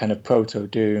 that kind of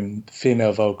proto-doom,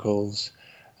 female vocals.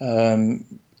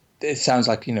 It sounds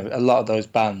like, a lot of those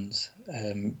bands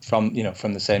from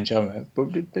the same genre.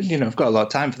 But, I've got a lot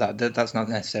of time for that. That's not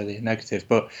necessarily a negative.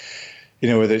 But,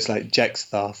 whether it's like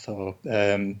Jexthoth or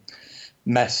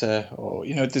Messer or,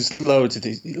 there's loads of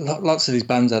lots of these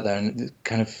bands out there. And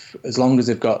kind of, as long as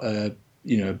they've got a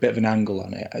bit of an angle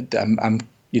on it, I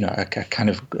kind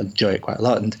of enjoy it quite a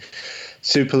lot. And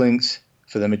Superlynx,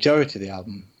 for the majority of the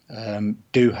album,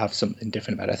 do have something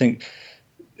different about it. I think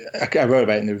I wrote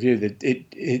about it in the review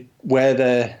that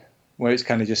where it's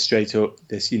kind of just straight up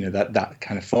this, that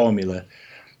kind of formula,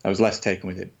 I was less taken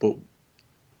with it. But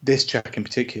this track in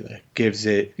particular gives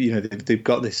it, they've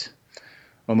got this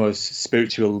almost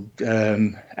spiritual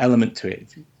element to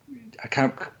it. I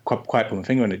can't quite put my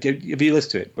finger on it. Have you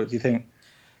listened to it? What do you think?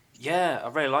 Yeah, I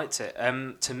really liked it.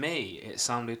 To me, it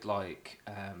sounded like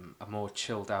a more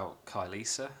chilled out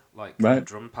Kylisa, like right. The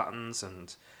drum patterns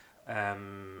and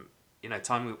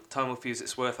Time Will Fuse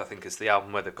Its Worth, I think, is the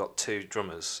album where they've got two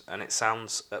drummers, and it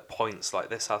sounds at points like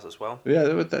this has as well. Yeah,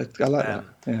 I like that.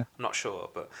 Yeah, I'm not sure,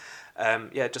 but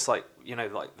just like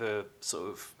like the sort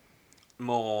of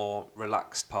more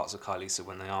relaxed parts of Kylisa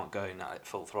when they aren't going at it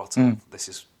full throttle. This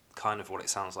is kind of what it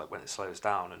sounds like when it slows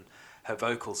down, and her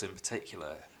vocals in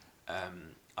particular,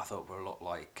 I thought were a lot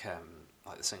like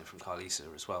the singer from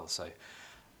Kylisa as well. So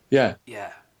yeah.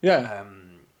 I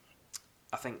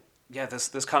think. Yeah,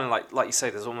 there's kind of like you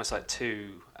say, there's almost like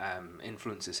two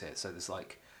influences here. So there's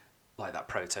like that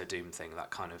proto doom thing, that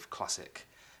kind of classic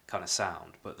kind of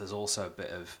sound, but there's also a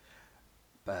bit of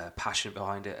passion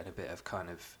behind it and a bit of kind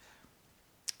of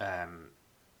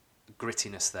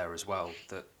grittiness there as well.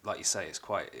 That, like you say, it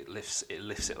lifts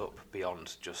it up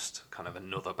beyond just kind of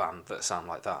another band that sound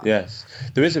like that. Yes,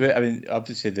 there is a bit. I mean,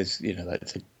 obviously there's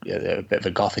it's a bit of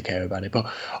a gothic air about it,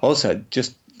 but also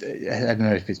just. I don't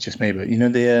know if it's just me, but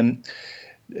the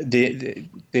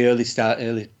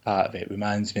early part of it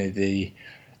reminds me of the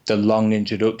long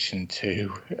introduction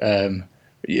to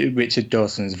Richard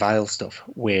Dawson's Vile Stuff.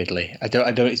 Weirdly, I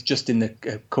don't. It's just in a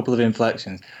couple of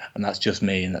inflections, and that's just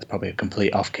me, and that's probably a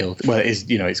complete off-kill. Well, it is.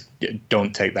 It's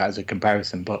don't take that as a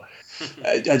comparison, but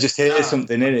I just hear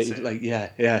something in it. Like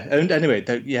yeah. And anyway,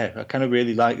 I kind of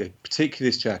really like it. Particularly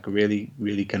this track, I really,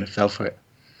 really kind of fell for it.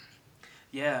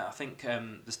 Yeah, I think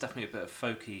there's definitely a bit of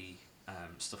folky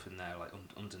stuff in there, like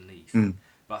underneath.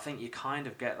 But I think you kind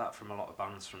of get that from a lot of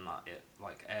bands from that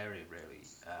area, really.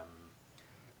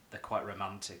 They're quite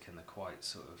romantic and they're quite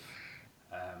sort of...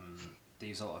 they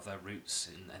use a lot of their roots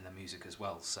in their music as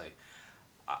well. So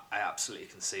I absolutely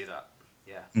can see that.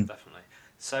 Yeah, definitely.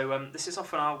 So this is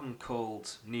off an album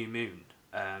called New Moon.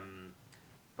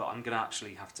 But I'm going to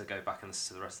actually have to go back and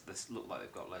listen to the rest of this. Look like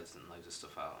they've got loads and loads of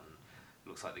stuff out, and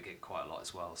looks like they gig quite a lot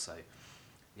as well. So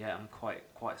yeah, I'm quite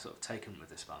sort of taken with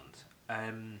this band.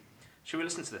 Should we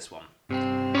listen to this one?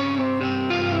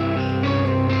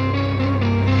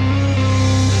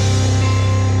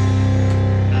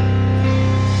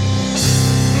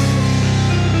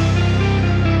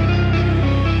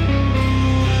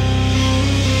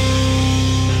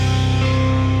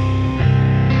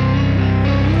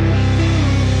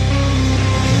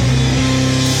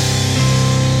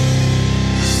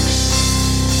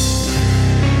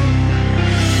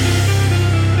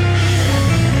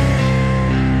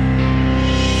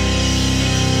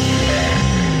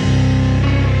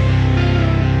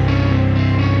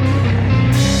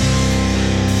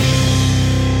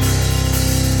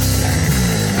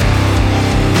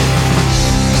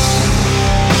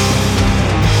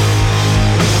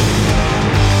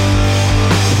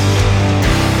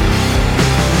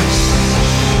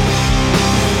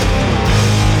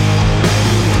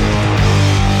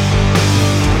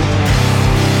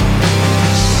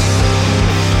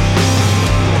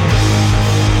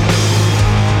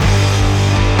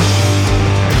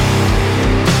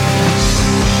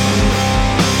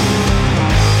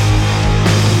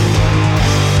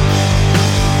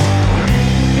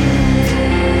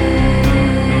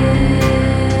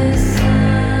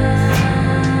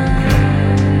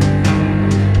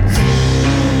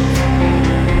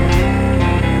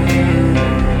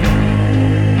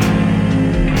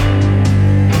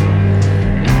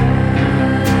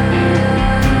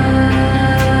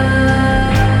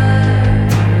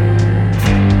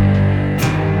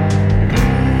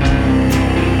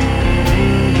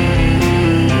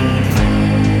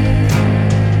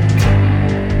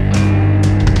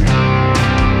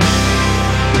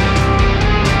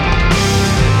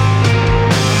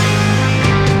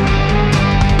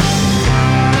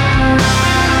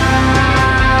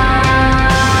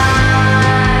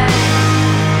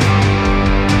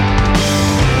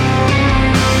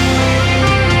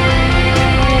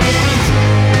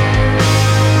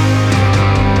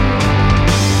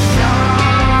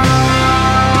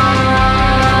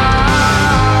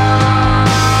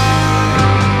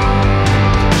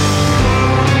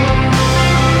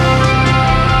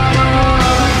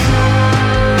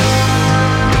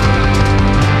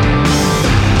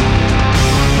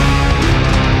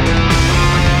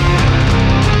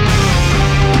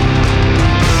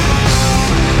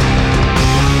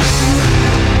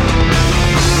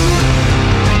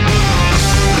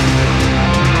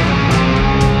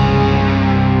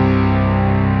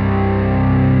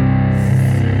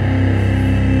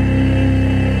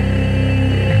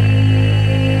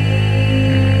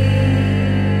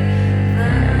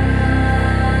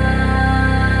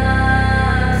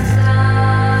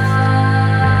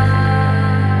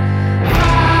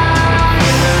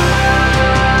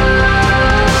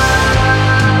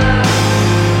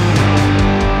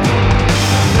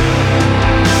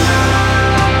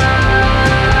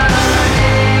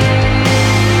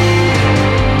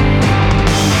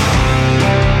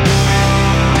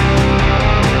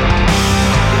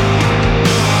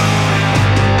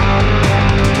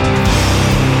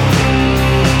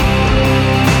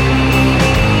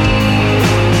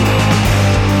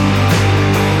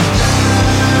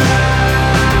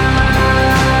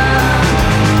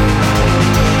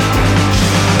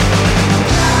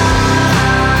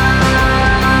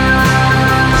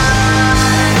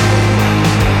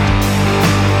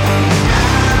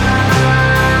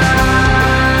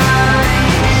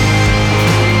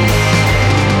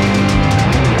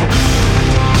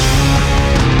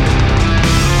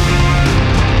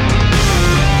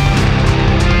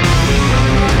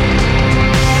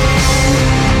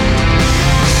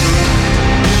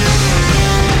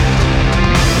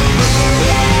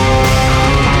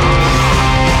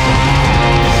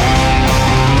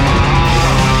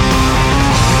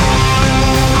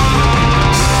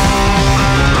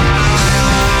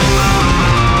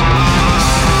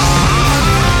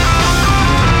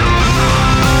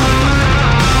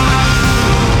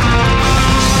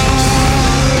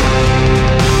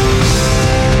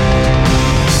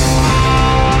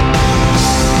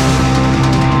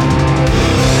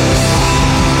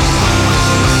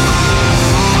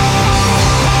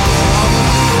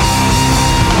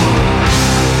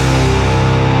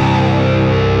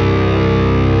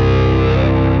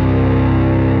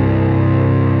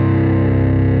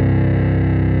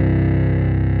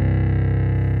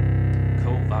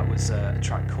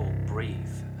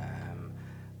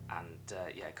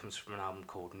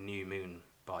 called New Moon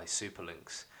by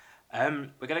Superlynx.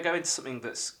 We're going to go into something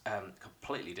that's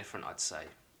completely different, I'd say.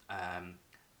 I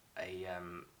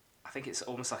think it's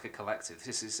almost like a collective.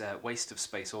 This is Waste of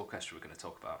Space Orchestra we're going to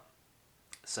talk about.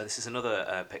 So this is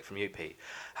another pick from you, Pete.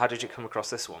 How did you come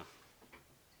across this one?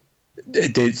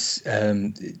 It is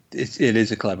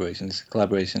a collaboration. It's a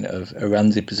collaboration of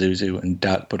Aranzi Pazuzu and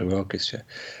Dark Buddha Orchestra.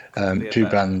 Two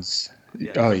bands.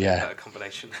 A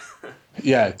combination.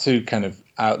 Yeah, two kind of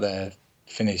out there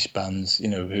Finnish bands,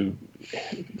 who,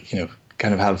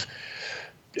 kind of have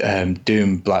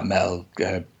doom, black metal,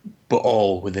 but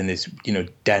all within this,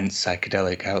 dense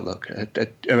psychedelic outlook.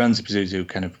 Aranzi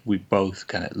Pazuzu we both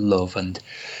kind of love and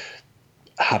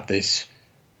have this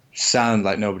sound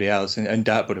like nobody else. And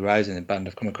Dark Buddha Rising, the band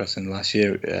I've come across in the last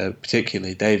year,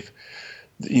 particularly, they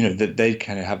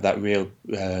kind of have that real,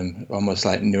 almost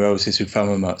like Neurosis with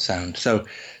Famomot sound. So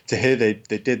to hear they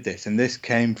did this, and this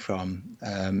came from,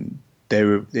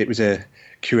 it was a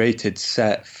curated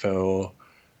set for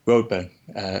Roadburn,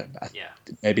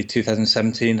 maybe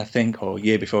 2017, I think, or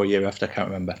year before, year after, I can't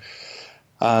remember.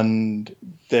 And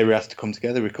they were asked to come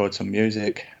together, record some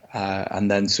music,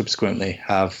 and then subsequently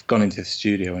have gone into the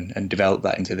studio and developed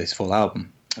that into this full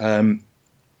album,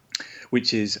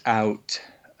 which is out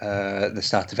the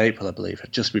start of April, I believe.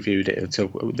 I've just reviewed it, so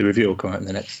the review will come out in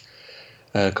the next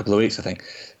couple of weeks, I think.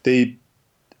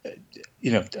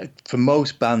 For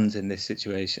most bands in this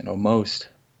situation, or most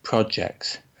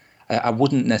projects, I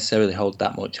wouldn't necessarily hold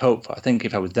that much hope for. I think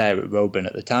if I was there at Roadburn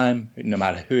at the time, no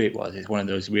matter who it was, it's one of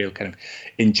those real kind of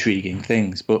intriguing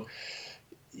things. But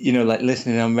like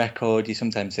listening on record, you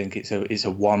sometimes think it's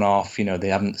a one-off. They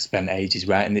haven't spent ages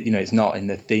writing it. It's not in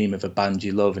the theme of a band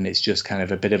you love, and it's just kind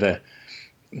of a bit of a,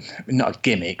 not a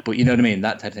gimmick, but you know what I mean,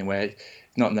 that type of thing where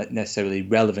it's not necessarily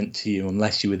relevant to you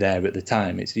unless you were there at the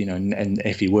time. It's and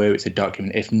if you were, it's a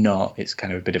document. If not, it's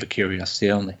kind of a bit of a curiosity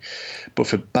only. But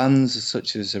for bands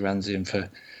such as Aranzi and for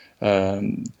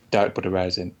Dark Buddha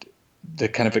Rising, the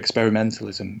kind of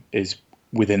experimentalism is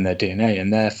within their DNA,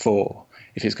 and therefore,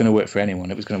 if it's going to work for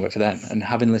anyone, it was going to work for them. And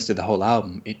having listed the whole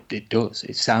album, it does.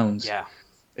 It sounds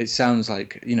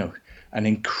like an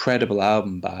incredible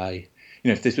album by.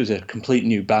 If this was a complete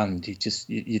new band,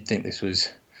 you'd think this was,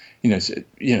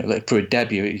 like for a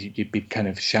debut, you'd be kind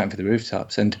of shouting for the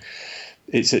rooftops. And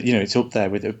it's up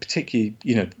there with particularly,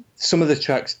 some of the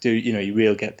tracks do, you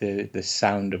really get the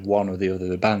sound of one or the other of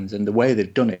the bands, and the way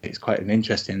they've done it is quite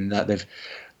interesting. In that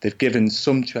they've given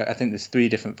some track. I think there's 3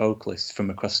 different vocalists from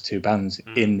across 2 bands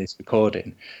in this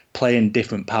recording, playing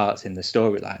different parts in the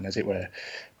storyline, as it were.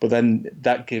 But then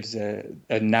that gives a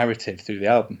narrative through the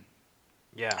album.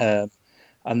 Yeah.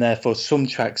 And therefore, some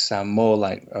tracks sound more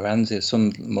like Aranzi,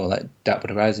 some more like Dark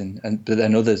Buddha Rising, but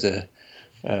then others are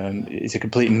it's a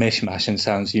complete mishmash and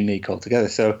sounds unique altogether.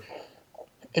 So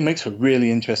it makes for a really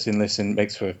interesting listen,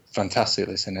 makes for a fantastic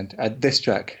listen. And this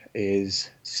track is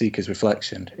Seeker's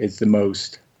Reflection. It's the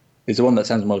one that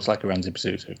sounds most like Aranzi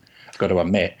Pazuzu, I've got to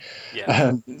admit.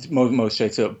 Yeah. It's most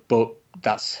straight up, but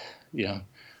that's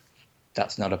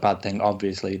that's not a bad thing.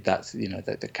 Obviously, that's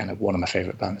they're kind of one of my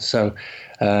favourite bands. So,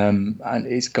 and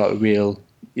it's got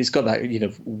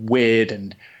that weird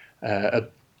and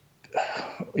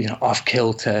off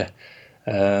kilter,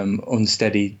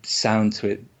 unsteady sound to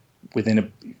it within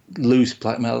a loose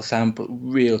black metal sound, but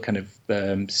real kind of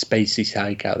spacey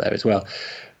psych out there as well.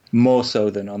 More so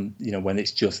than on when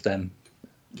it's just them.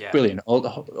 Yeah. Brilliant.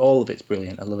 All of it's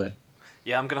brilliant. I love it.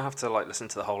 Yeah, I'm going to have to listen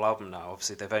to the whole album now.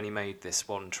 Obviously, they've only made this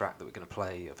one track that we're going to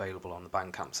play available on the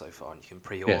Bandcamp so far, and you can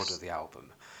pre-order the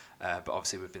album. But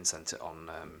obviously, we've been sent it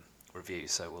on review,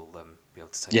 so we'll be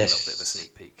able to take a little bit of a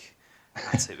sneak peek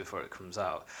at it before it comes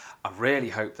out. I really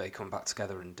hope they come back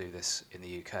together and do this in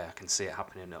the UK. I can see it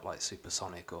happening at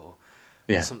Supersonic or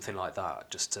something like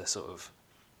that, just to sort of,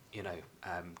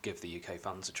 give the UK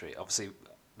fans a treat. Obviously,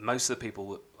 most of the people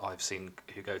that I've seen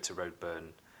who go to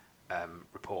Roadburn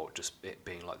report just it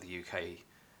being like the UK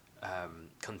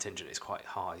contingent is quite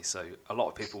high, so a lot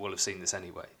of people will have seen this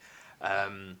anyway.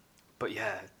 But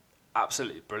yeah,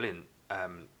 absolutely brilliant.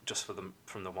 Just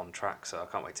from the one track, so I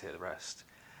can't wait to hear the rest.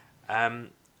 I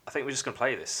think we're just going to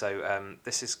play this. So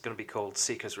this is going to be called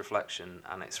Seeker's Reflection,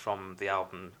 and it's from the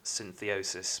album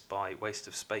Syntheosis by Waste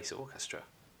of Space Orchestra.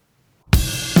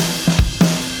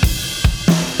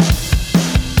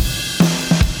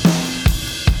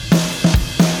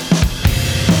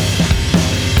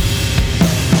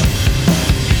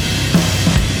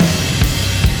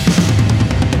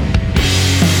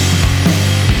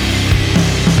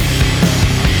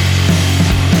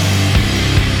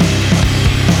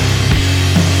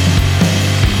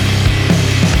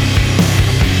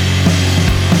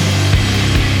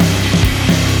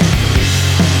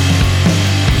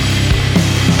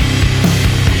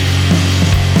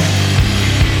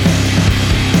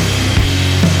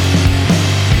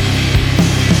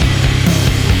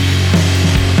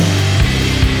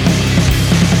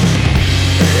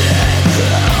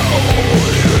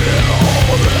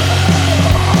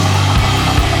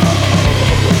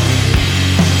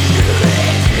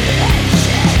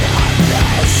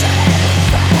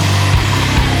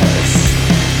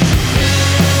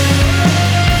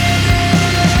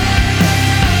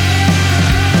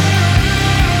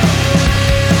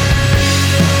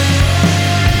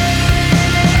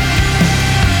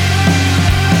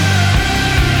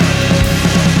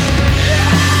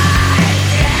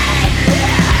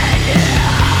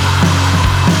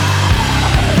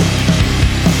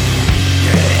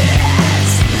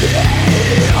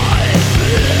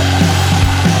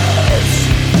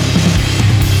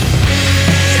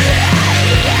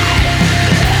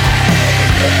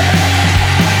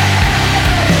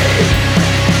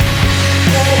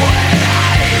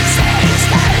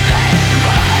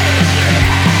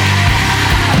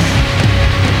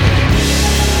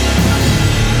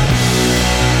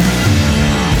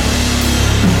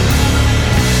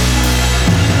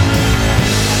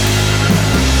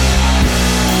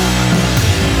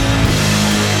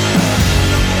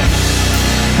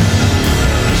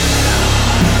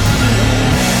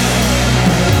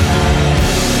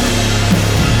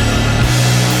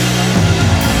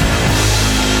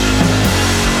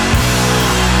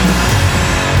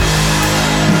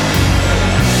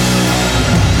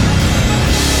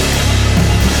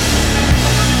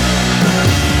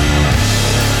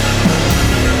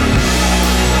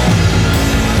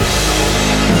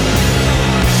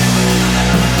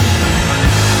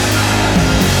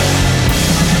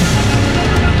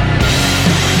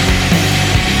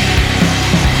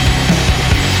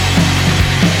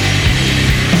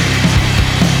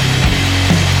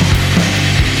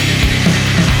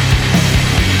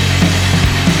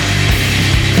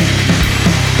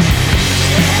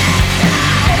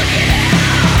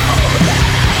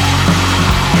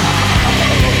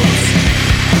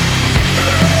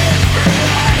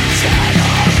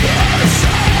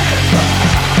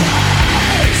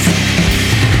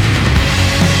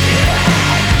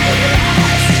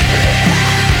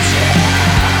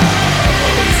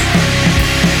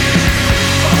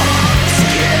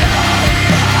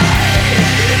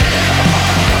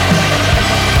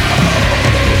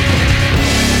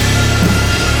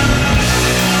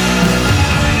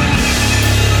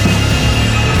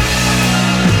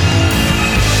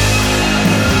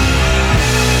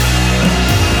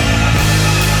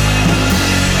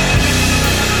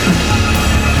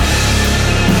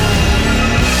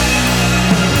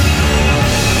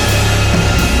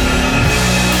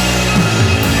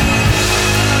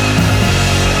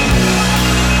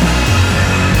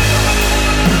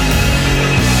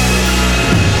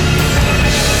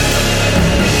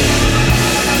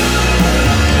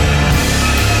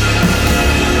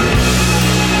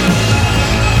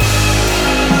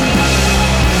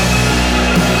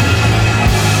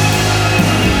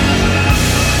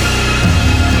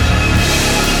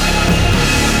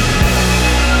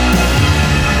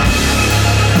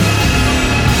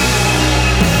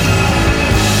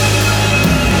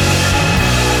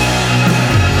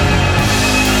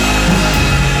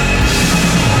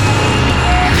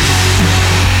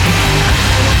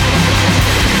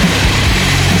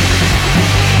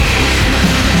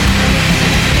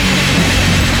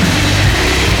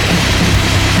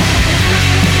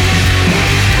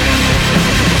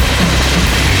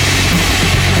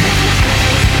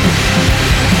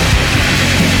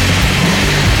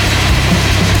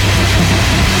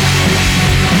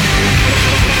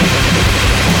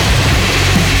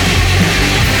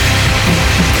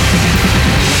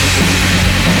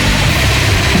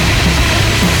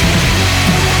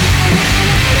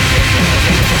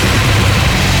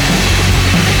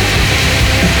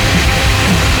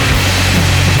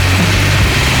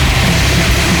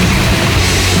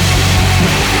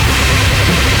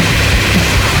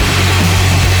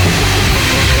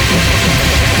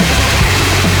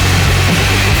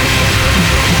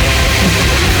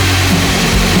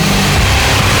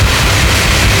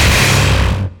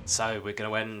 So we're going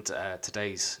to end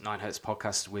today's Ninehertz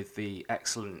podcast with the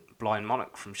excellent Blind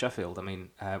Monarch from Sheffield. I mean,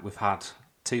 we've had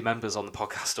 2 members on the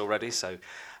podcast already, so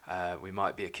we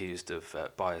might be accused of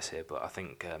bias here, but I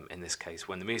think in this case,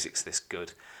 when the music's this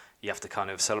good, you have to kind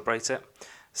of celebrate it.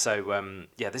 So,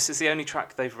 this is the only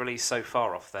track they've released so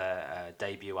far off their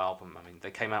debut album. I mean,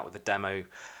 they came out with a demo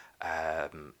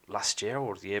last year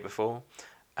or the year before.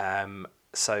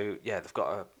 They've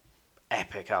got a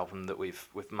epic album that we've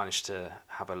managed to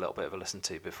have a little bit of a listen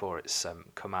to before it's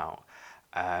come out,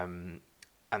 and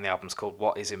the album's called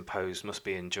 "What Is Imposed Must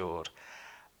Be Endured."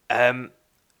 To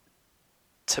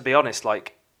be honest,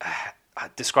 like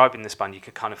describing this band, you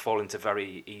can kind of fall into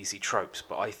very easy tropes,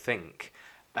 but I think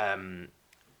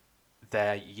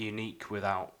they're unique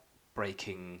without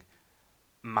breaking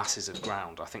masses of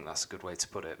ground. I think that's a good way to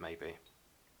put it, maybe.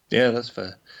 Yeah, that's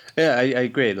fair. Yeah, I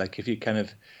agree. Like if you're going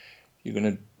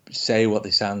to say what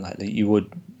they sound like, that you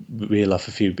would reel off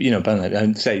a few, band like,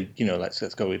 and say,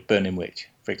 let's go with Burning Witch,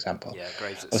 for example. Yeah,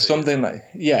 Graves at or Sea. Something like,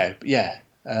 yeah.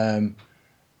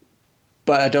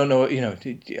 But I don't know,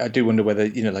 I do wonder whether,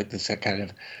 like this kind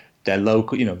of, their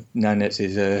local, Ninehertz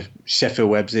is a Sheffield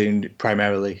webzine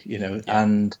primarily,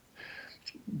 and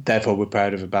therefore we're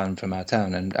proud of a band from our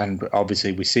town, and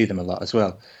obviously we see them a lot as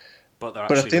well. But they're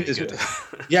actually really good.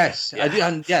 Yes, yeah.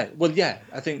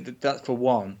 I think that's for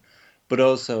one. But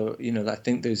also, I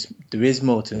think there is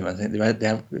more to them. I think they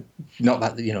have, not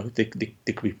that, they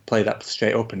could play that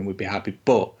straight up and we'd be happy,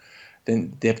 but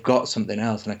then they've got something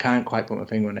else, and I can't quite put my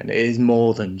finger on it. It is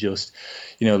more than just,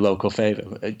 local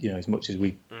favourite, as much as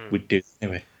we would do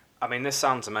anyway. I mean, this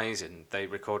sounds amazing. They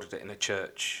recorded it in a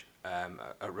church, a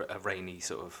rainy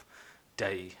sort of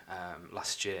day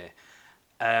last year.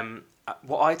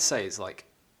 What I'd say is, like,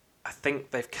 I think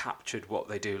they've captured what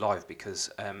they do live, because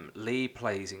Lee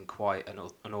plays in quite an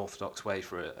unorthodox way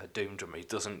for a doom drummer. He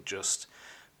doesn't just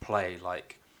play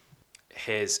like,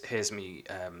 here's me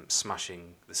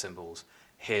smashing the cymbals,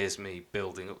 here's me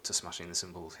building up to smashing the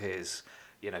cymbals, here's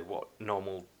what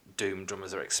normal doom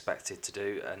drummers are expected to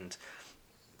do, and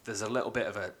there's a little bit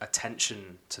of a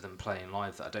tension to them playing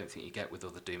live that I don't think you get with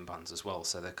other doom bands as well.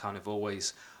 So they're kind of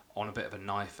always on a bit of a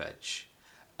knife edge.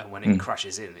 And when it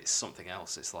crashes in, it's something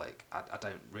else. It's like, I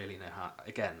don't really know how...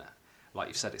 Again, like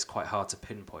you've said, it's quite hard to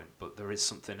pinpoint, but there is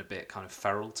something a bit kind of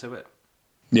feral to it.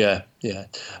 Yeah.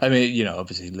 I mean,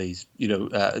 obviously Lee's,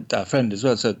 our friend as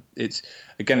well. So it's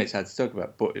hard to talk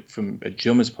about. But from a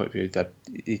drummer's point of view, that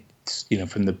it's,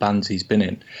 from the bands he's been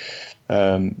in,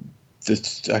 I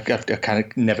kind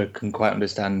of never can quite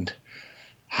understand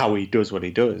how he does what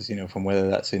he does, from whether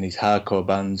that's in his hardcore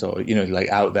bands or, like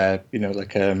out there, like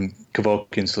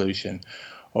Kevorkian Solution,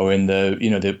 or in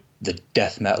the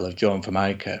death metal of John from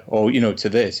Ica, or, to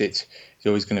this, he's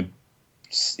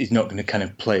not going to kind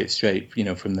of play it straight,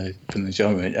 from the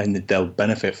genre, and they'll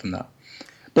benefit from that.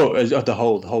 But as the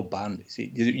whole band,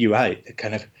 you're right, the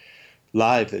kind of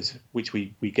live, which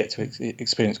we get to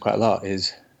experience quite a lot,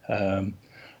 is there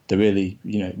really,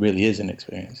 really is an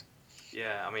experience.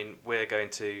 Yeah, I mean, we're going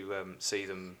to see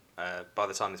them, by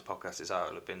the time this podcast is out,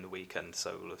 it'll have been the weekend,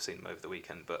 so we'll have seen them over the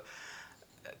weekend, but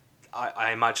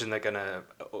I imagine they're going to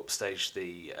upstage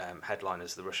the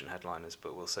headliners, the Russian headliners,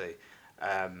 but we'll see.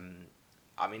 I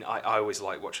mean, I always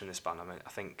like watching this band. I mean, I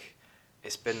think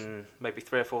it's been maybe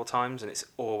 3 or 4 times, and it's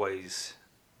always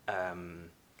a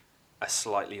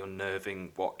slightly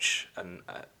unnerving watch, and,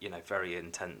 very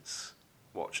intense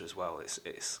watch as well.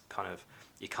 It's kind of...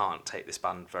 You can't take this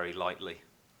band very lightly.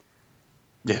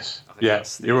 Yes. Yeah,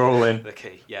 you're all in. The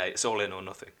key. Yeah, it's all in or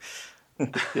nothing.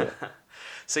 Yeah.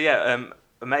 So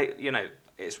mate,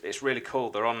 it's really cool.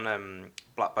 They're on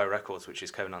Black Bow Records, which is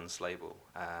Conan's label,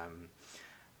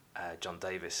 John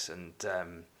Davis, and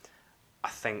I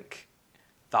think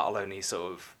that'll only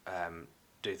sort of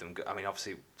do them good. I mean,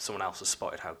 obviously, someone else has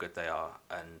spotted how good they are,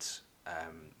 and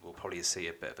we'll probably see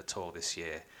a bit of a tour this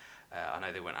year. I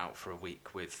know they went out for a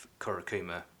week with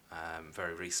Kurokuma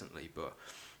very recently, but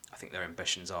I think their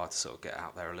ambitions are to sort of get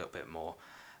out there a little bit more.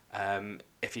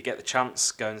 If you get the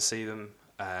chance, go and see them.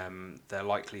 They're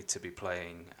likely to be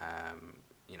playing,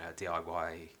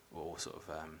 DIY or sort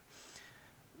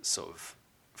of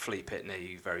flea pit near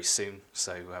you very soon.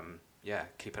 So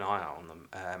keep an eye out on them.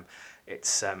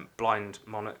 It's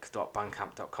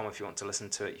blindmonarch.bandcamp.com if you want to listen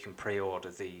to it. You can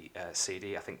pre-order the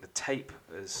CD. I think the tape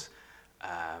is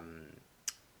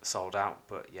sold out,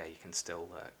 but you can still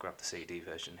grab the CD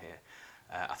version here.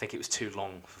 I think it was too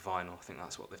long for vinyl. I think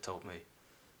that's what they've told me.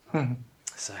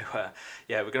 So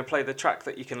we're going to play the track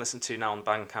that you can listen to now on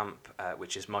Bandcamp,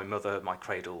 which is My Mother, My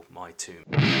Cradle, My Tomb.